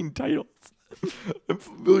just naming titles. I'm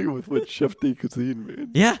familiar with what Chef de Cuisine means.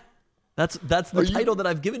 Yeah. That's the title that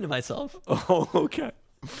I've given to myself. Oh, okay.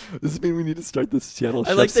 Does this mean we need to start this Seattle I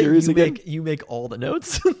Chef like that series again? you make all the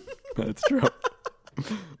notes. That's true.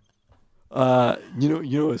 You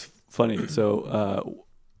know what's funny? So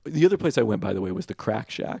the other place I went, by the way, was the Crack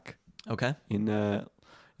Shack. Okay. In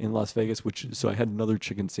Las Vegas, so I had another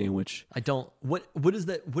chicken sandwich. What is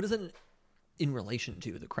that in relation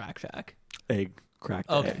to the Crack Shack?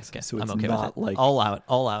 Cracked eggs. Okay. So it's I'm okay not with it. like all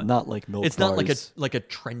out. Not like milk. It's bars. not like a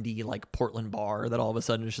trendy like Portland bar that all of a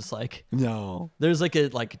sudden is just like no. There's like a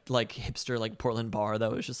like hipster like Portland bar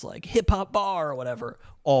that was just like hip hop bar or whatever.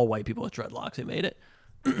 All white people with dreadlocks who made it.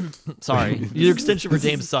 Sorry, your extension for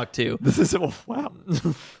James sucked too. This is wow.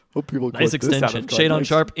 Hope people nice extension. Shade on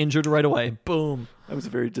Sharp injured right away. Boom. I was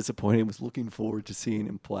very disappointed. I was looking forward to seeing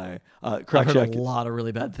him play. I've Crack heard Shack. a lot of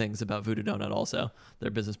really bad things about Voodoo Donut. Also,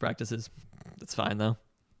 their business practices. It's fine though.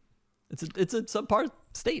 It's a subpar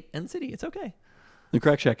state and city. It's okay. The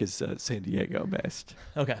Crack Shack is San Diego based.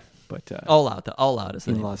 Okay, but all out is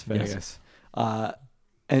the in name. Las Vegas. Yes.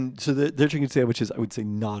 And so their chicken sandwiches, I would say,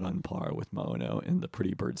 not on par with Mono and the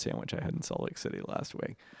Pretty Bird sandwich I had in Salt Lake City last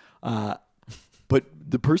week. But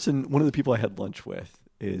one of the people I had lunch with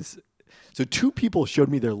so 2 people showed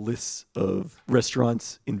me their lists of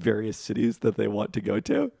restaurants in various cities that they want to go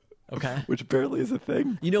to. Okay. Which apparently is a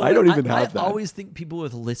thing. You know, I don't even have that. I always think people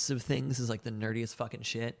with lists of things is like the nerdiest fucking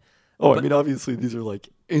shit. Oh, I mean, obviously these are like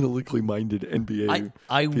analytically minded NBA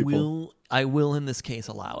people. I will in this case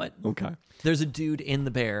allow it. Okay. There's a dude in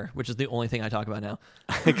the Bear, which is the only thing I talk about now.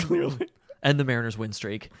 Clearly. And the Mariners win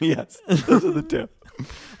streak. Yes, those are the 2.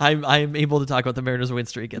 I'm able to talk about the Mariners win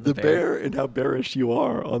streak and the Bear and how bearish you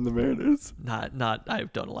are on the Mariners. Not I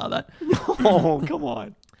don't allow that. Oh, come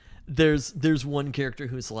on. There's one character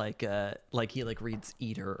who's like he like reads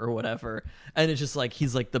Eater or whatever, and it's just like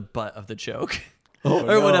he's like the butt of the joke.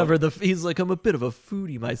 Whatever. He's like, I'm a bit of a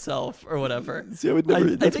foodie myself, or whatever. See, I would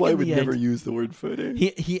never. That's why I would never use the word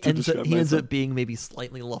foodie. He ends up being maybe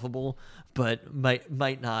slightly lovable, but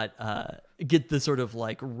might not get the sort of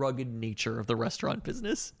like rugged nature of the restaurant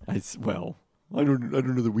business. I don't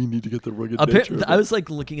know that we need to get the rugged nature. I was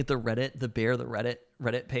like looking at the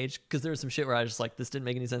Reddit page because there was some shit where I was just like, this didn't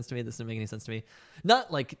make any sense to me. This didn't make any sense to me.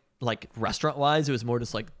 Not like restaurant wise. It was more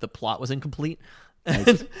just like the plot was incomplete.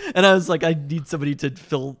 And I was like, I need somebody to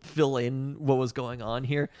fill in what was going on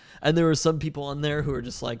here. And there were some people on there who were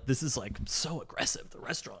just like, this is like so aggressive, the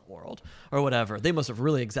restaurant world or whatever. They must have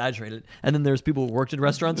really exaggerated. And then there's people who worked in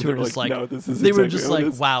restaurants who were just like, no, this is they were exactly just how it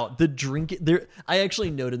like, is. wow, the drink there. I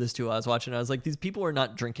actually noted this too. I was watching. I was like, these people are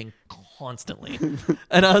not drinking constantly.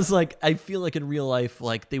 And I was like, I feel like in real life,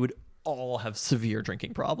 like they would all have severe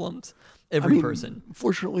drinking problems. Every person.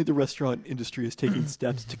 Fortunately, the restaurant industry is taking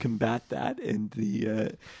steps to combat that and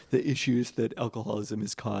the issues that alcoholism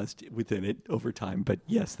has caused within it over time. But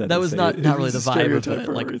yes, that was not really the vibe of stereotype it,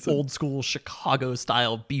 for a like reason. old school Chicago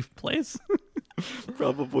style beef place.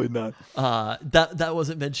 Probably not. That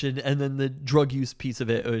wasn't mentioned, and then the drug use piece of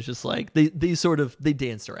it was just like they danced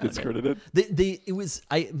around It's credited.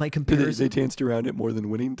 My comparison. They danced around it more than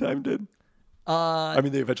Winning Time did. I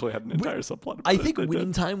mean, they eventually had an entire subplot. About I think it,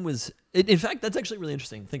 Winning Time was. In fact, that's actually really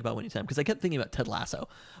interesting to think about Winning Time because I kept thinking about Ted Lasso,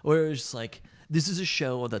 where it was just like this is a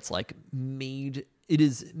show that's like made. It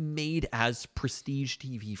is made as prestige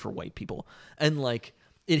TV for white people, and like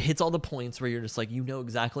it hits all the points where you're just like you know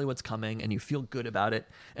exactly what's coming and you feel good about it,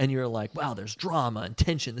 and you're like, wow, there's drama and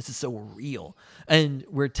tension. This is so real. And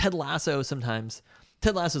where Ted Lasso is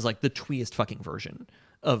like the tweest fucking version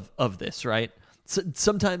of this, right? So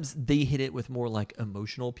sometimes they hit it with more like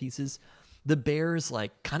emotional pieces. The Bear's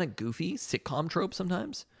like kind of goofy sitcom trope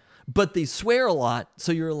sometimes, but they swear a lot.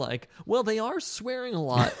 So you're like, well, they are swearing a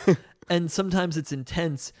lot. And sometimes it's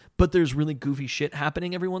intense, but there's really goofy shit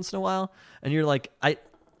happening every once in a while. And you're like,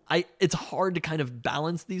 it's hard to kind of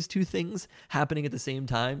balance these two things happening at the same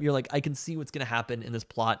time. You're like, I can see what's going to happen in this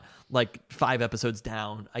plot, like 5 episodes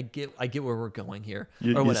down. I get where we're going here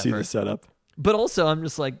or whatever. You see the setup. But also, I'm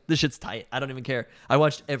just like, this shit's tight. I don't even care. I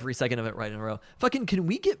watched every second of it right in a row. Fucking, can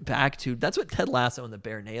we get back to, that's what Ted Lasso and The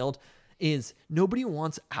Bear nailed, is nobody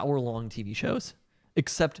wants hour-long TV shows.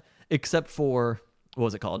 Except except for what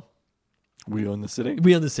was it called? We Own the City.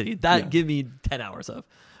 We Own the City. That Yeah. give me 10 hours of.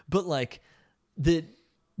 But like the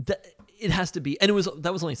it has to be, and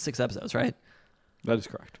that was only 6 episodes, right? That is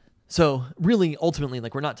correct. So really, ultimately,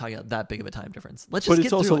 like we're not talking about that big of a time difference. Let's just But get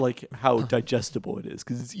it's also through it. like how digestible it is,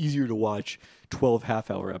 because it's easier to watch 12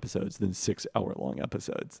 half-hour episodes than 6-hour-long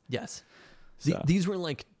episodes. Yes. So. These were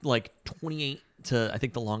like 28 to, I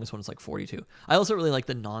think the longest one was like 42. I also really like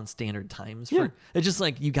the non-standard times. Yeah. It's just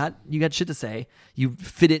like you got shit to say. You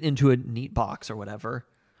fit it into a neat box or whatever,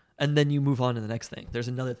 and then you move on to the next thing. There's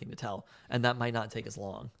another thing to tell, and that might not take as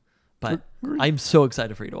long. But Agreed. I'm so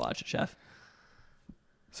excited for you to watch it, Chef.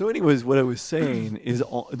 So anyways, what I was saying is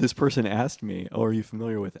this person asked me, oh, are you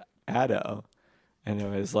familiar with Addo? And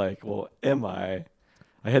I was like, well, am I?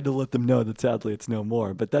 I had to let them know that sadly it's no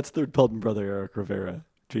more. But that's third Pelton brother Eric Rivera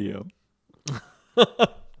to you.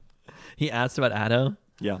 He asked about Addo.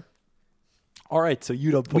 Yeah. All right, so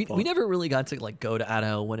UW football. We never really got to like go to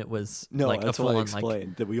Addo when it was No, like that's a why full I on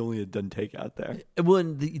explained that we only had done takeout there.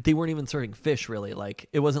 when they weren't even serving fish really. Like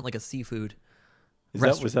it wasn't like a seafood.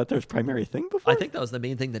 Was that their primary thing before? I think that was the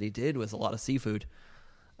main thing that he did was a lot of seafood,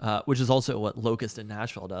 which is also what Locust in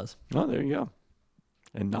Nashville does. Oh, there you go.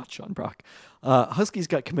 And not Sean Brock. Huskies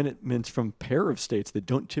got commitments from a pair of states that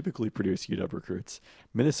don't typically produce UW recruits.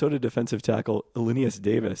 Minnesota defensive tackle Elinius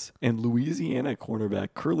Davis and Louisiana cornerback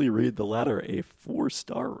Curly Reed, the latter a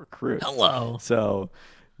 4-star recruit. Hello. So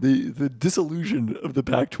the disillusion of the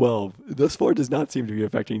Pac-12 thus far does not seem to be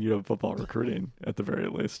affecting UW football recruiting at the very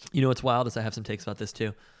least. You know what's wild is I have some takes about this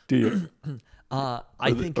too. Do you?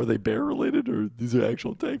 I think Are they bear related or these are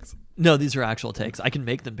actual takes? no, these are actual takes. I can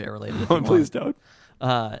make them bear related. If Oh, you please want. don't.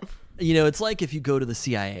 It's like if you go to the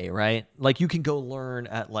CIA, right? Like you can go learn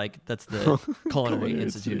at that's the Culinary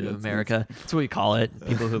Institute of America. That's what we call it.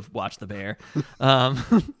 People who've watched The Bear.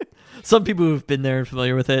 Some people who've been there and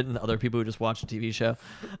familiar with it, and other people who just watch a TV show.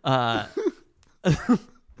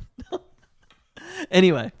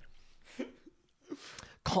 Anyway,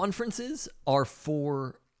 conferences are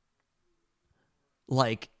for I'm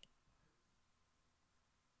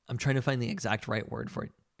trying to find the exact right word for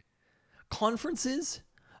it. Conferences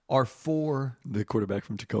are for The quarterback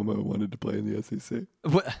from Tacoma who wanted to play in the SEC.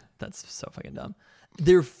 what? That's so fucking dumb.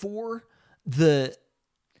 They're for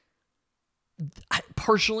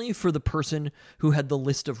partially for the person who had the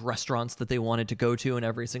list of restaurants that they wanted to go to in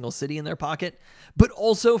every single city in their pocket, but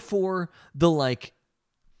also for the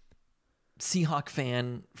Seahawk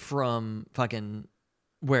fan from fucking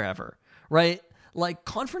wherever, right? Like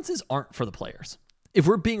conferences aren't for the players. If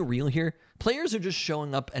we're being real here, players are just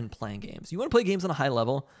showing up and playing games. You want to play games on a high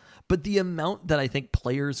level, but the amount that I think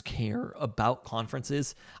players care about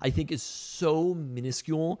conferences, I think is so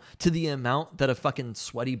minuscule to the amount that a fucking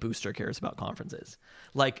sweaty booster cares about conferences.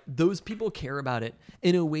 Like those people care about it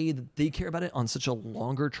in a way that they care about it on such a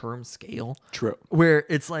longer term scale. True. Where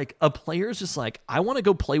it's like a player's just like, I want to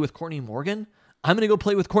go play with Courtney Morgan. I'm going to go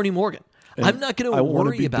play with Courtney Morgan. And I'm not going to I want to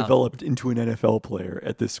worry be about developed into an NFL player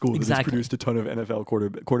at this school that has Exactly. produced a ton of NFL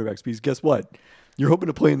quarterbacks. Because guess what? You're hoping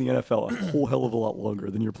to play in the NFL a whole hell of a lot longer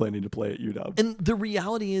than you're planning to play at UW. And the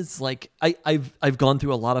reality is, like, I've gone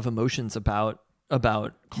through a lot of emotions about Most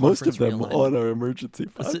of conference them realignment. on our emergency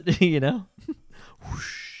fund. You know,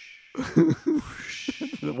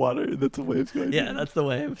 The water, that's the way it's going. yeah, that's the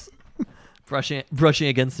waves brushing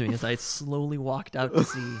against me as I slowly walked out to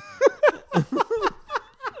sea.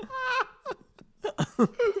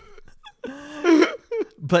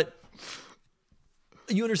 But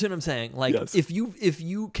you understand what I'm saying? Like, Yes. if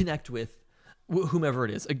you connect with whomever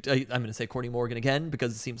it is, I'm going to say Courtney Morgan again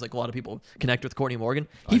because it seems like a lot of people connect with Courtney Morgan.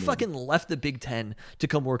 He fucking left the Big Ten to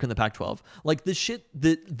come work in the Pac-12. Like the shit,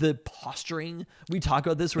 the posturing we talk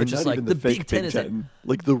about this, where And it's just not like even the fake Big Ten is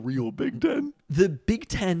like the real Big Ten. the Big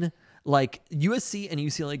Ten. Like USC and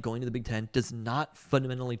UCLA going to the Big Ten does not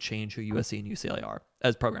fundamentally change who USC and UCLA are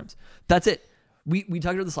as programs. That's it. We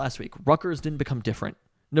talked about this last week. Rutgers didn't become different.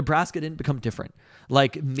 Nebraska didn't become different.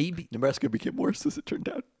 Like maybe Nebraska became worse as it turned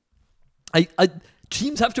out.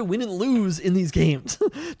 teams have to win and lose in these games.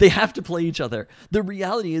 They have to play each other. The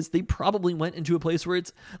reality is they probably went into a place where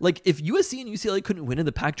it's like if USC and UCLA couldn't win in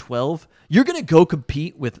the Pac-12, you're going to go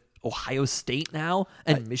compete with Ohio State now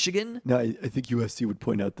and Michigan. Now, I think USC would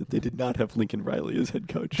point out that they did not have Lincoln Riley as head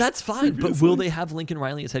coach. That's fine, but previously. will they have Lincoln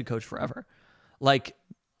Riley as head coach forever? Like,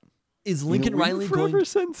 is Lincoln In a win Riley forever going?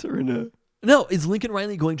 sense or in a No, is Lincoln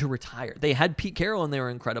Riley going to retire? They had Pete Carroll and they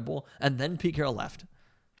were incredible, and then Pete Carroll left.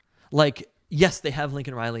 Like, yes, they have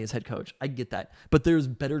Lincoln Riley as head coach. I get that, but there's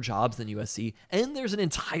better jobs than USC, and there's an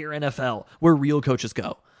entire NFL where real coaches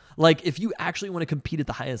go. Like, if you actually want to compete at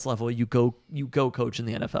the highest level, you go coach in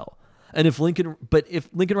the NFL. And if Lincoln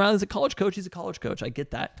Riley's a college coach, he's a college coach. I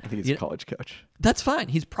get that. I think he's a college coach. That's fine.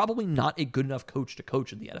 He's probably not a good enough coach to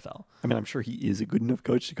coach in the NFL. I mean, I'm sure he is a good enough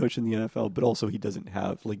coach to coach in the NFL, but also he doesn't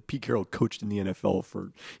have, like, Pete Carroll coached in the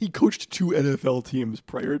NFL he coached 2 NFL teams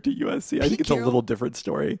prior to USC. I think it's a little different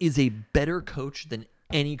story. Is a better coach than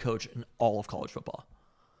any coach in all of college football.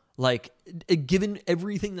 Like, given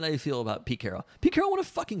everything that I feel about Pete Carroll won a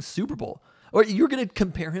fucking Super Bowl. Or you're going to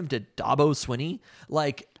compare him to Dabo Swinney?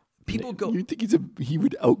 Like, people go... You think he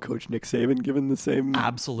would outcoach Nick Saban given the same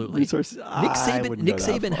resources? Nick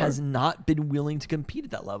Saban has not been willing to compete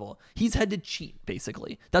at that level. He's had to cheat,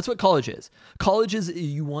 basically. That's what college is. College is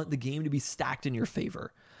you want the game to be stacked in your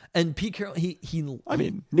favor. And Pete Carroll, I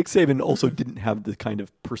mean, Nick Saban also didn't have the kind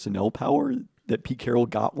of personnel power that Pete Carroll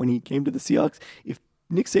got when he came to the Seahawks. If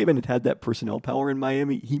Nick Saban had that personnel power in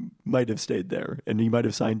Miami, he might have stayed there, and he might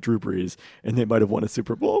have signed Drew Brees, and they might have won a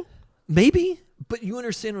Super Bowl. Maybe, but you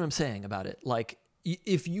understand what I'm saying about it. Like,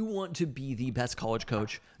 if you want to be the best college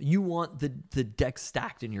coach, you want the deck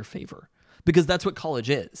stacked in your favor, because that's what college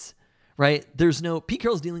is, right? Pete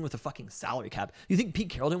Carroll's dealing with a fucking salary cap. You think Pete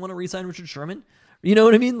Carroll didn't want to re-sign Richard Sherman? You know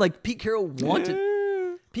what I mean? Like, Pete Carroll wanted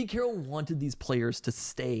these players to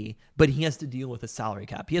stay, but he has to deal with a salary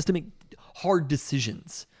cap. He has to make hard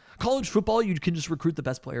decisions. College football, you can just recruit the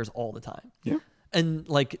best players all the time. Yeah. And,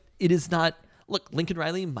 like, it is not... Look, Lincoln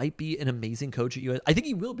Riley might be an amazing coach at USC. I think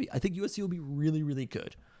he will be. I think USC will be really, really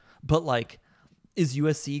good. But, like, is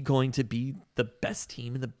USC going to be the best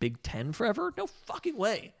team in the Big Ten forever? No fucking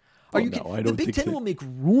way. The Big Ten will make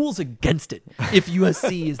rules against it if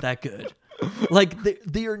USC is that good. Like,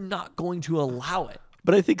 they are not going to allow it.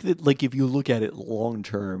 But I think that, like, if you look at it long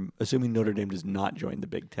term, assuming Notre Dame does not join the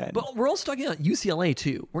Big Ten. But we're also talking about UCLA,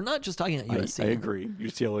 too. We're not just talking about USC. I agree.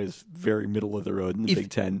 UCLA is very middle of the road in the Big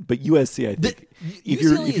Ten. But USC, I think...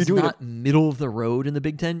 UCLA is not middle of the road in the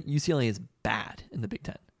Big Ten. UCLA is bad in the Big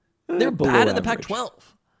Ten. They're bad in the Pac-12.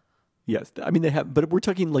 Yes. I mean, they have... But we're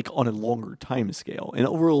talking, like, on a longer time scale. And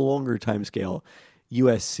over a longer time scale,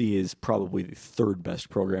 USC is probably the 3rd best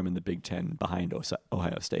program in the Big Ten behind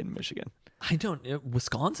Ohio State and Michigan.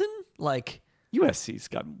 Wisconsin? Like, USC's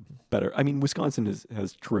got better. I mean, Wisconsin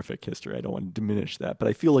has terrific history. I don't want to diminish that, but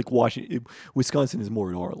I feel like Wisconsin is more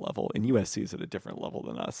at our level, and USC is at a different level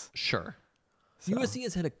than us. Sure. So. USC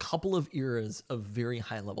has had a couple of eras of very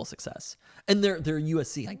high level success, and they're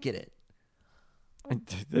USC. I get it.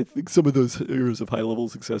 I think some of those eras of high level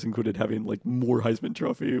success included having, like, more Heisman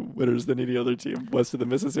Trophy winners than any other team west of the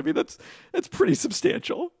Mississippi. That's pretty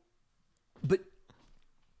substantial. But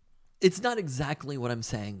it's not exactly what I'm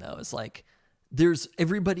saying, though. It's like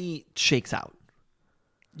everybody shakes out.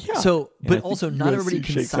 Yeah. So, but also not USC everybody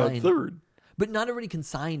can shakes out sign. 3rd. But not everybody can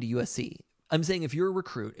sign to USC. I'm saying if you're a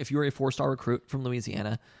recruit, if you're a 4-star recruit from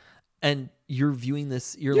Louisiana, and you're viewing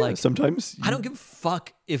this, you're like, sometimes I don't give a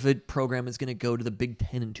fuck if a program is going to go to the Big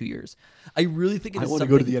Ten in 2 years. I really think I want to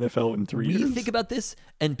go to the NFL in 3 years. We think about this,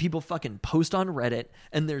 and people fucking post on Reddit,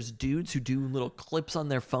 and there's dudes who do little clips on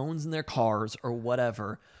their phones in their cars or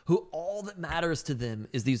whatever, who all that matters to them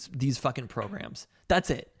is these fucking programs. That's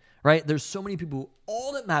it, right? There's so many people who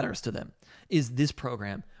all that matters to them is this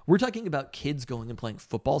program. We're talking about kids going and playing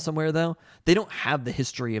football somewhere, though. They don't have the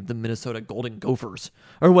history of the Minnesota Golden Gophers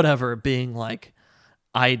or whatever being like,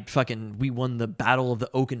 we won the Battle of the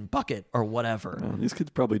Oaken Bucket or whatever. Oh, these kids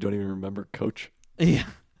probably don't even remember Coach. Yeah.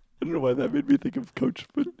 I don't know why that made me think of Coach,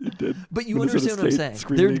 but it did. But you understand what I'm saying.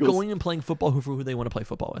 They're going and playing football for who they want to play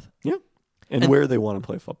football with. Yeah. And where they want to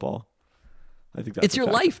play football. I think that's it's your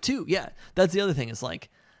life, too. Yeah. That's the other thing. Is like,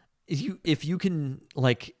 if you can,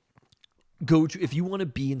 like, if you want to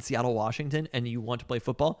be in Seattle, Washington, and you want to play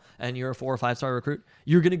football, and you're a 4 or 5-star recruit,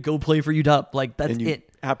 you're going to go play for UW. Like, that's and you it.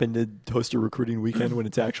 Happen to host a recruiting weekend when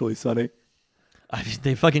it's actually sunny. I mean,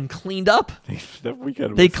 they fucking cleaned up. That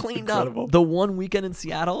weekend they was cleaned incredible. up. The one weekend in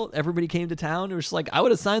Seattle, everybody came to town. It was just like, I would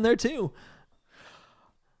have signed there too.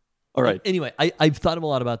 All right. Anyway, I've thought a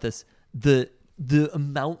lot about this. The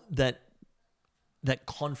amount that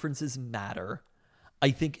conferences matter, I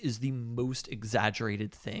think, is the most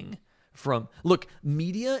exaggerated thing. Look,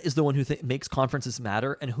 media is the one who makes conferences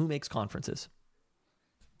matter, and who makes conferences?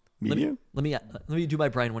 Media? Let me do my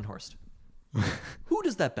Brian Windhorst. Who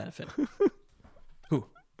does that benefit? Who?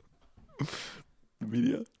 The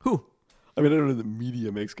media. Who? I mean, I don't know that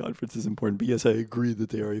media makes conferences important, but yes, I agree that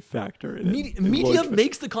they are a factor in it. Media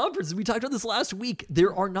makes the conferences. We talked about this last week.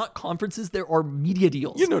 There are not conferences. There are media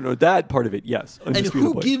deals. No, that part of it, yes. And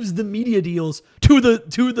who gives the media deals to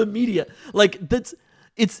the media? Like,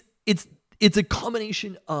 it's a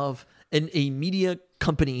combination of a media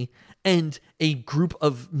company and a group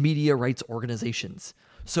of media rights organizations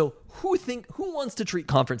So who wants to treat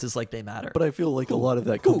conferences like they matter? But I feel like a lot of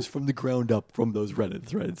that comes from the ground up from those Reddit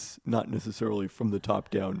threads, not necessarily from the top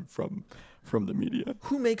down from the media.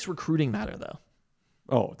 Who makes recruiting matter though?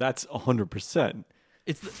 Oh, that's 100%.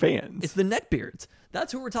 It's the fans. It's the neckbeards.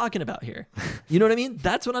 That's who we're talking about here. You know what I mean?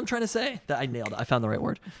 That's what I'm trying to say. That I nailed it. I found the right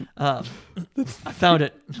word. I found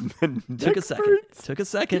it. Took a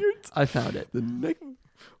second. I found it. The neck.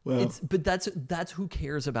 Well, But that's who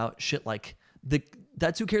cares about shit like the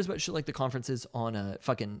conferences on a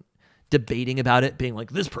fucking debating about it, being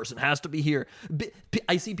like, this person has to be here.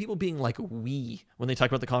 I see people being like, we, when they talk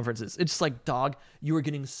about the conferences. It's just like, dog, you are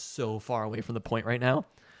getting so far away from the point right now.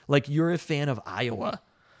 Like, you're a fan of Iowa.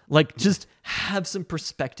 Like, just have some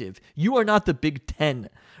perspective. You are not the Big Ten,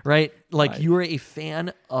 right? Like, you are a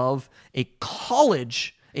fan of a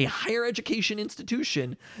college, a higher education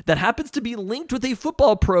institution that happens to be linked with a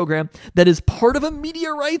football program that is part of a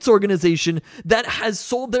media rights organization that has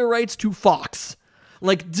sold their rights to Fox.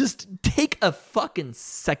 Like, just take a fucking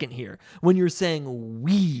second here when you're saying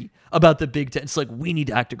we about the Big Ten. It's like, we need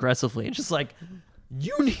to act aggressively. It's just like,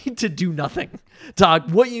 you need to do nothing,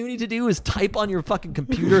 dog. What you need to do is type on your fucking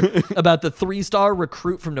computer about the 3-star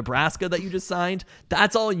recruit from Nebraska that you just signed.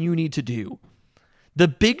 That's all you need to do. The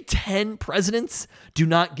Big Ten presidents do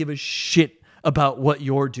not give a shit about what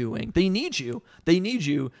you're doing. They need you. They need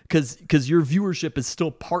you because your viewership is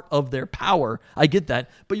still part of their power. I get that.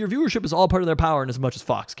 But your viewership is all part of their power in as much as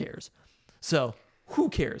Fox cares. So who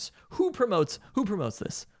cares? Who promotes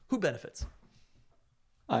this? Who benefits?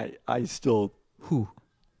 I still... Who?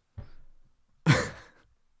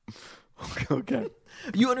 Okay.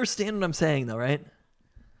 You understand what I'm saying though, right?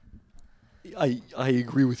 I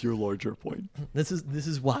agree with your larger point. This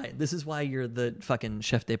is why you're the fucking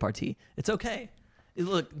chef de partie. It's okay.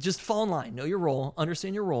 Look, just fall in line. Know your role.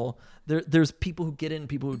 Understand your role. There's people who get in and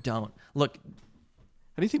people who don't. Look.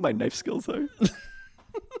 How do you think my knife skills are?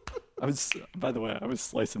 By the way, I was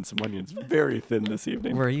slicing some onions very thin this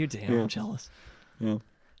evening. Were you? Damn, Yeah. I'm jealous. Yeah.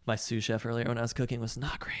 My sous chef earlier when I was cooking was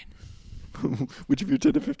not great. Which of your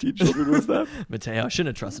 10 to 15 children was that? Mateo, I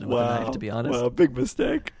shouldn't have trusted him with a knife, to be honest. Wow, big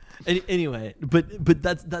mistake. Anyway, but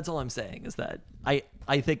that's all I'm saying is that I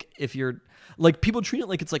think if you're like, people treat it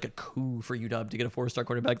like it's like a coup for UW to get a 4-star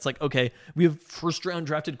quarterback. It's like, okay, we have first round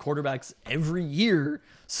drafted quarterbacks every year,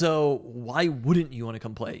 so why wouldn't you want to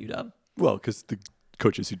come play at UW? Well, because the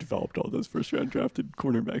coaches who developed all those first round drafted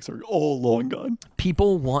cornerbacks are all long gone.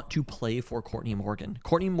 People want to play for Courtney Morgan.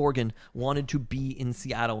 Courtney Morgan wanted to be in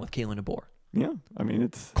Seattle with Kalen DeBoer. Yeah, I mean,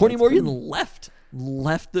 it's... Courtney Morgan left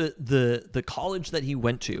the college that he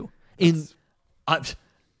went to in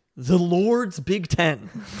the Lord's Big Ten.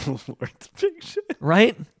 Lord's big shit.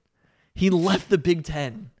 Right? He left the Big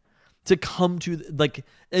Ten to come to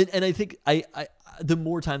and I think I the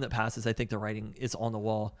more time that passes, I think the writing is on the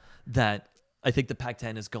wall that I think the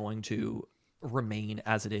Pac-10 is going to remain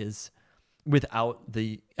as it is without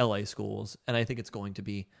the LA schools, and I think it's going to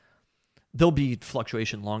be, there'll be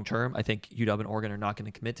fluctuation long term. I think UW and Oregon are not going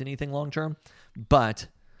to commit to anything long term, but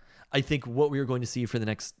I think what we are going to see for the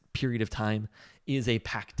next period of time is a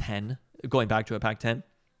Pac-10, going back to a Pac-10,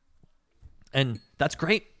 and that's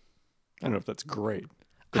great. I don't know if that's great, I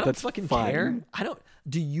but don't that's fucking fine. care.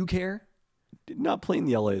 Do you care? Not playing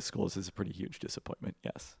the LA schools is a pretty huge disappointment,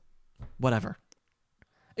 yes. Whatever.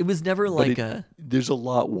 It was never But like there's a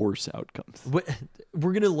lot worse outcomes.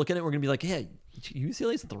 we're going to look at it. We're going to be like, yeah,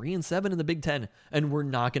 UCLA's 3-7 in the Big Ten. And we're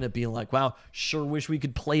not going to be like, wow, sure wish we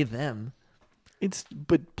could play them.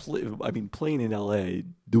 Playing in LA,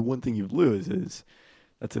 the one thing you lose is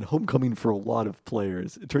that's a homecoming for a lot of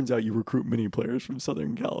players. It turns out you recruit many players from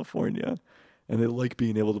Southern California, and they like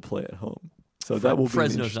being able to play at home. So that will be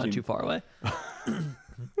Fresno's not too far away.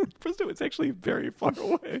 Fresno is actually very far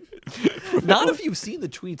away. Not if you've seen the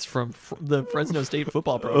tweets from the Fresno State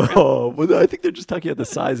football program. Oh, well, I think they're just talking about the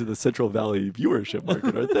size of the Central Valley viewership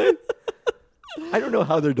market, aren't they? I don't know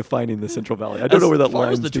how they're defining the Central Valley. I don't know where that as far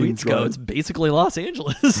line's as the being tweets go, drawn. it's basically Los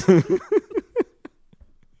Angeles. It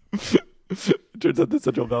turns out the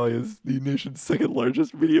Central Valley is the nation's second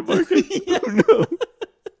largest media market. Oh, no.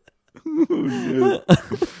 Oh,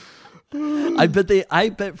 no. I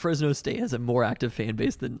bet Fresno State has a more active fan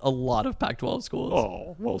base than a lot of Pac-12 schools.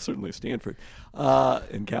 Oh, well, certainly Stanford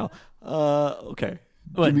and Cal. Okay.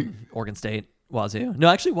 Oregon State, Wazoo. No,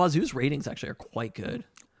 actually, Wazoo's ratings actually are quite good.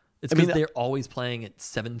 It's because they're always playing at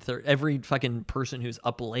 7:30. Every fucking person who's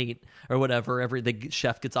up late or whatever, the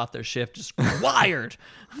chef gets off their shift just wired.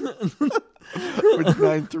 It's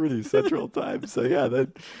 9:30 Central Time, so yeah,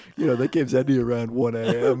 that game's ending around 1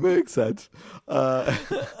 a.m. Makes sense.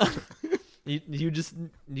 You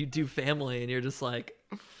do family, and you're just like,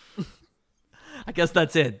 I guess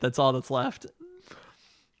that's it. That's all that's left.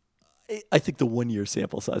 I think the 1 year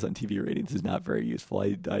sample size on TV ratings is not very useful.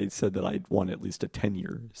 I said that I'd want at least a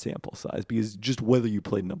 10-year sample size because just whether you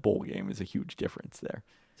played in a bowl game is a huge difference there.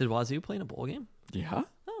 Did Wazoo play in a bowl game? Yeah.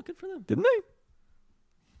 Oh, good for them. Didn't they?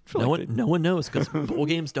 No one knows because bowl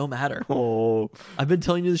games don't matter. Oh, I've been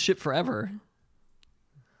telling you this shit forever.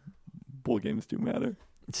 bowl games do matter.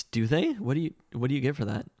 Do they? What do you get for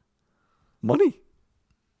that? Money.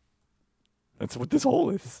 That's what this whole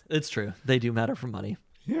is. It's true. They do matter for money.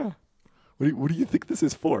 Yeah. What do you think this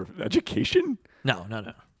is for? Education? No.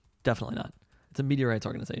 Definitely not. It's a media rights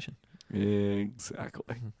organization.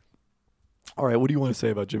 Exactly. All right, what do you want to say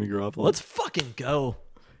about Jimmy Garoppolo? Let's fucking go.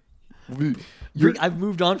 You're- I've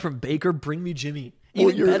moved on from Baker. Bring me Jimmy. well,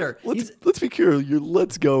 Even better. Let's be clear. Your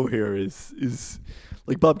let's go here is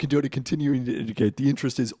like Bob Condotti continuing to indicate the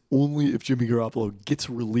interest is only if Jimmy Garoppolo gets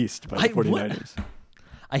released by the 49ers.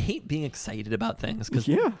 I hate being excited about things because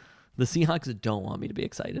Yeah. the Seahawks don't want me to be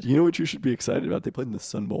excited. You know what you should be excited about? They played in the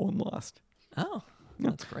Sun Bowl and lost. Oh,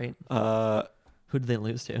 that's great. Who Who did they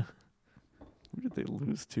lose to? did they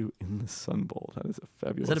lose to in the Sun Bowl? That is a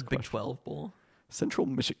fabulous Is that a Big question. 12 bowl? Central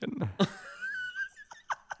Michigan.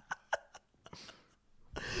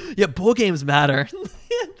 Yeah, bowl games matter.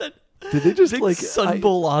 Did they just Big like Sun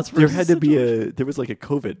Bowl loss There versus had to be Central there was like a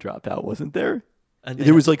COVID dropout, wasn't there? And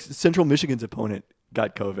There was like Central Michigan's opponent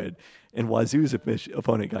got COVID and Wazoo's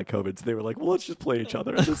opponent got COVID. So they were like, well, let's just play each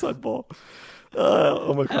other in the Sun Bowl.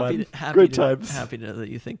 Oh my God. Great times. Happy to know that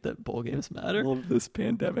you think that bowl games matter. Love this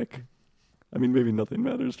pandemic. I mean, maybe nothing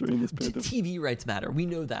matters during this pandemic. TV rights matter. We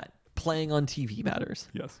know that. Playing on TV matters.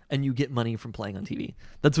 Yes. And you get money from playing on TV.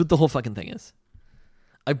 That's what the whole fucking thing is.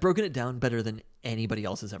 I've broken it down better than anybody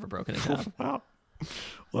else has ever broken it down. Wow.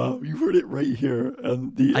 Wow, you heard it right here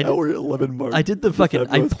on the hour 11 mark. I did the This fucking. I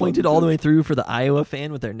fabulous pointed all the podcast. way through for the Iowa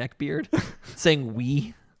fan with their neck beard, saying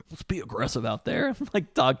 "We." Let's be aggressive out there. I'm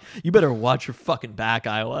like, dog, you better watch your fucking back,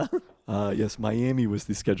 Iowa. Yes, Miami was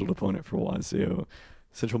the scheduled opponent for Wazoo.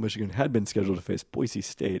 Central Michigan had been scheduled to face Boise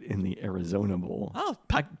State in the Arizona Bowl. Oh,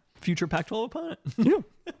 future Pac-12 opponent.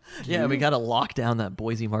 Yeah. Yeah, we got to lock down that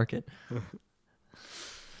Boise market.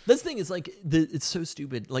 This thing is like, it's so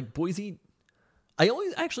stupid. Like Boise, I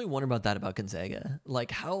always actually wonder about that about Gonzaga.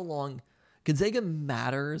 Like how long Gonzaga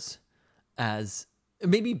matters as,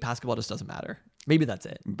 maybe basketball just doesn't matter. Maybe that's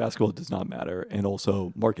it. Basketball does not matter, and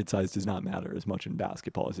also market size does not matter as much in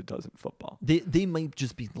basketball as it does in football. They might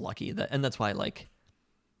just be lucky that, and that's why like,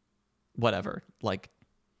 whatever. Like,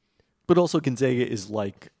 But also Gonzaga is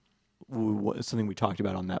like something we talked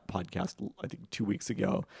about on that podcast, I think 2 weeks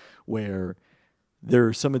ago, where there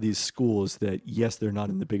are some of these schools that, yes, they're not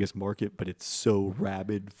in the biggest market, but it's so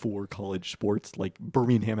rabid for college sports. Like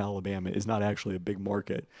Birmingham, Alabama is not actually a big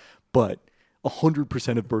market, but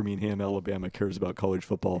 100% of Birmingham, Alabama cares about college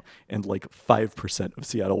football, and like 5% of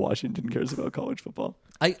Seattle, Washington cares about college football.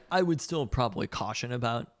 I would still probably caution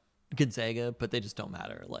about Gonzaga, but they just don't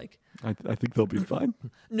matter. Like, I think they'll be fine.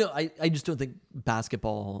 no, I just don't think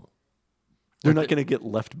basketball. They're not going to get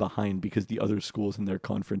left behind because the other schools in their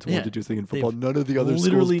conference want Yeah, to do something in football. they've None of the other schools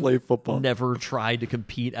literally play football. Never tried to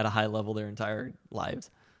compete at a high level their entire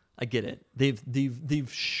lives. I get it.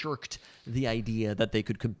 They've shirked the idea that they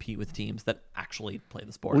could compete with teams that actually play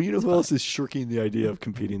the sport. Well, you know It's who fine. else is shirking the idea of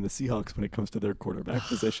competing? The Seahawks when it comes to their quarterback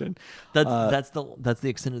position. That's the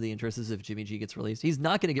extent of the interest is if Jimmy G gets released. He's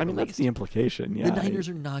not going to get I mean, released. that's the implication. Yeah, The Niners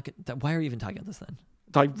are not. Why are we even talking about this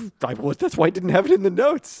then? that's why I didn't have it in the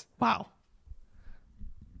notes. Wow.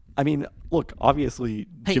 I mean, look, obviously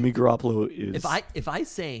Hey, Jimmy Garoppolo is. If I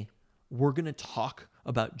say we're going to talk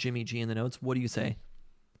about Jimmy G in the notes, what do you say?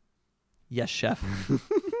 Yes, chef.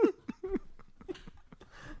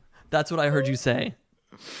 That's what I heard you say.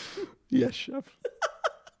 Yes, chef.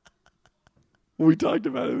 We talked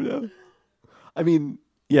about him now. I mean,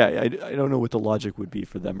 yeah, I don't know what the logic would be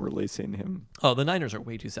for them releasing him. Oh, the Niners are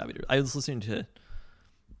way too savvy. I listened to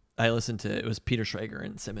it was Peter Schrager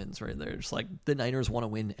and Simmons, right? They're just like, the Niners want to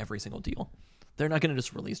win every single deal. They're not going to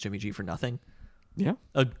just release Jimmy G for nothing. Yeah.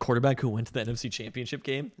 A quarterback who went to the NFC Championship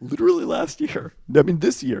game. Literally last year. I mean,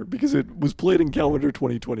 this year, because it was played in calendar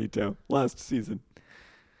 2022, last season.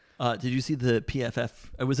 Did you see the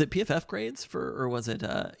PFF? Was it PFF grades or was it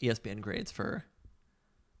ESPN grades for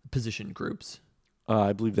position groups?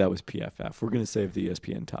 I believe that was PFF. We're going to save the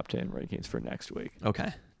ESPN top 10 rankings for next week.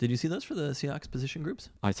 Okay. Did you see those for the Seahawks position groups?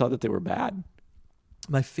 I saw that they were bad.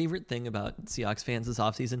 My favorite thing about Seahawks fans this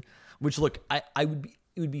offseason, which look,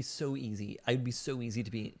 it would be so easy. I would be so easy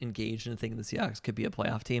to be engaged in thinking the Seahawks could be a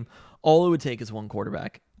playoff team. All it would take is one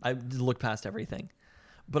quarterback. I would look past everything.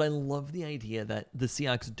 But I love the idea that the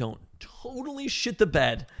Seahawks don't totally shit the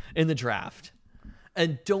bed in the draft.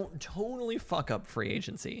 and don't totally fuck up free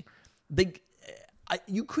agency.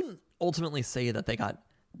 You couldn't ultimately say that they got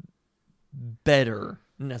better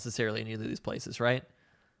necessarily in either of these places, right?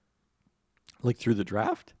 Like through the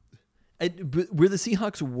draft? But where the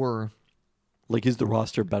Seahawks were. Like, is the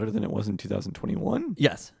roster better than it was in 2021?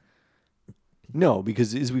 Yes. No,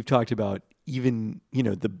 because as we've talked about, even,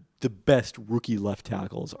 the best rookie left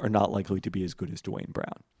tackles are not likely to be as good as Dwayne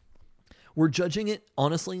Brown. We're judging it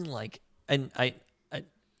honestly, and I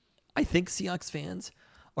think Seahawks fans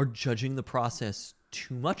are judging the process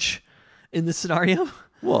too much in this scenario.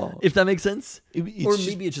 Well, if that makes sense, or just,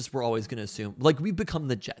 maybe it's just we're always going to assume we've become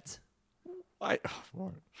the Jets. I'm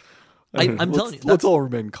telling you, let's all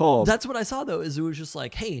remain calm. That's what I saw though. Is it was just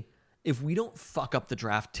like, hey, if we don't fuck up the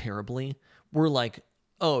draft terribly, we're like,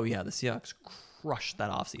 oh yeah, the Seahawks crushed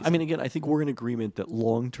that offseason. I mean, again, I think we're in agreement that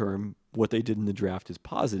long term, what they did in the draft is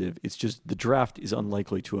positive. It's just the draft is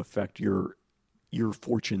unlikely to affect your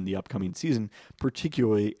fortune the upcoming season,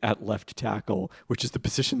 particularly at left tackle, which is the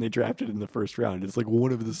position they drafted in the first round. It's like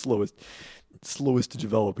one of the slowest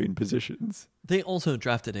developing positions. They also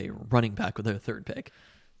drafted a running back with their third pick.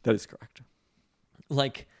 That is correct.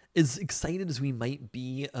 Like, as excited as we might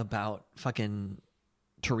be about fucking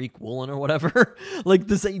Tariq Woolen or whatever, like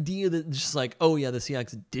this idea that just like, oh yeah, the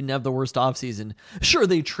Seahawks didn't have the worst offseason. Sure,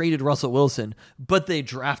 they traded Russell Wilson, but they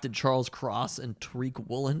drafted Charles Cross and Tariq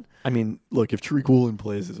Woolen. I mean, look, if Tariq Woolen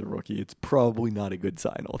plays as a rookie, it's probably not a good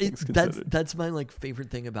sign, all things considered. That's my like favorite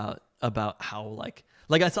thing about how like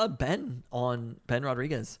I saw Ben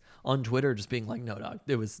Rodriguez on Twitter just being like, no dog,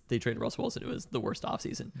 they traded Russell Wilson, it was the worst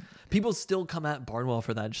offseason. People still come at Barnwell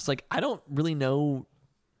for that. Just like, I don't really know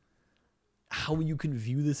how you can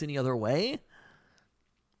view this any other way.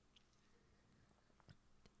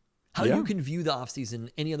 How you can view the offseason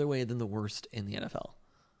any other way than the worst in the NFL.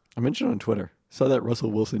 I mentioned on Twitter, saw that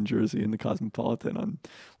Russell Wilson jersey in the Cosmopolitan on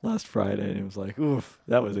last Friday, and it was like, oof,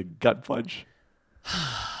 that was a gut punch.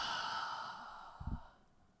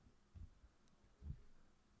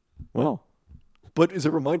 Well, but as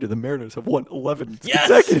a reminder, the Mariners have won 11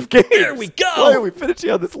 consecutive games. There we go. Why are we finishing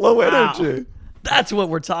on this low energy? That's what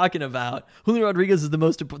we're talking about. Julio Rodriguez is the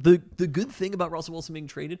most important. The good thing about Russell Wilson being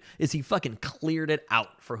traded is he fucking cleared it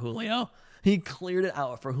out for Julio. He cleared it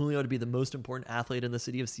out for Julio to be the most important athlete in the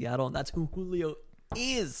city of Seattle, and that's who Julio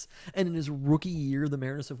is. And in his rookie year, the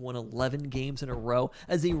Mariners have won 11 games in a row.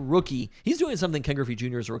 As a rookie, he's doing something Ken Griffey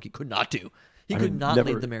Jr. as a rookie could not do. He could not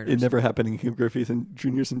lead the Mariners. It never happened in Ken Griffey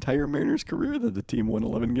Jr.'s entire Mariners career that the team won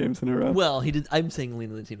 11 games in a row. Well, he did. I'm saying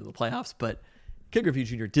leading the team to the playoffs, but Ken Griffey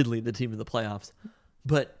Jr. did lead the team to the playoffs.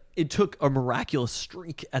 But it took a miraculous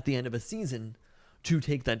streak at the end of a season to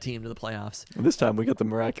take that team to the playoffs. And this time we got the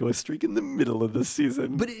miraculous streak in the middle of the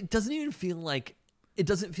season. But it doesn't even feel like, it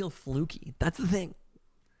doesn't feel fluky. That's the thing.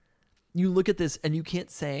 You look at this and you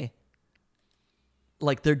can't say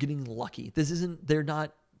like they're getting lucky. They're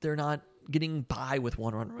not getting by with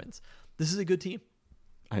 1-run wins. This is a good team.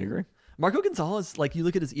 I agree. Marco Gonzalez, like you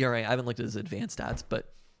look at his ERA, I haven't looked at his advanced stats,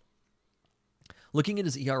 but looking at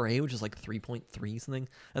his ERA, which is like 3.3 something,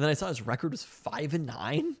 and then I saw his record was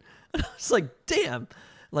 5-9. And I was like, damn,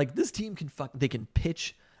 like this team they can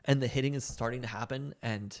pitch, and the hitting is starting to happen,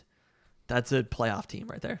 and that's a playoff team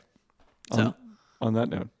right there. So, on that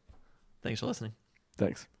note, thanks for listening.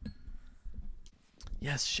 Thanks.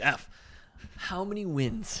 Yes, chef. How many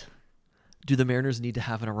wins do the Mariners need to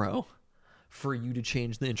have in a row for you to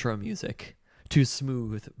change the intro music to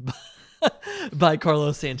Smooth by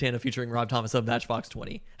Carlos Santana featuring Rob Thomas of Matchbox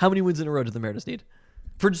 20? How many wins in a row do the Mariners need?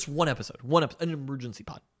 For just one episode, an emergency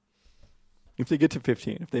pod. If they get to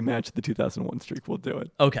 15, if they match the 2001 streak, we'll do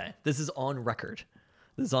it. Okay, this is on record.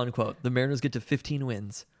 This is on quote. The Mariners get to 15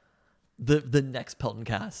 wins. The next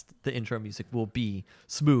Peltoncast, the intro music will be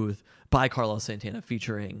Smooth by Carlos Santana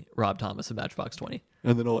featuring Rob Thomas of Matchbox 20.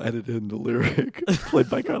 And then I'll edit in the lyric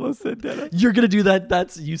played by Carlos Santana. You're going to do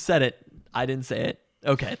that? You said it. I didn't say it.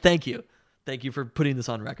 Okay, thank you. Thank you for putting this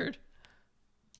on record.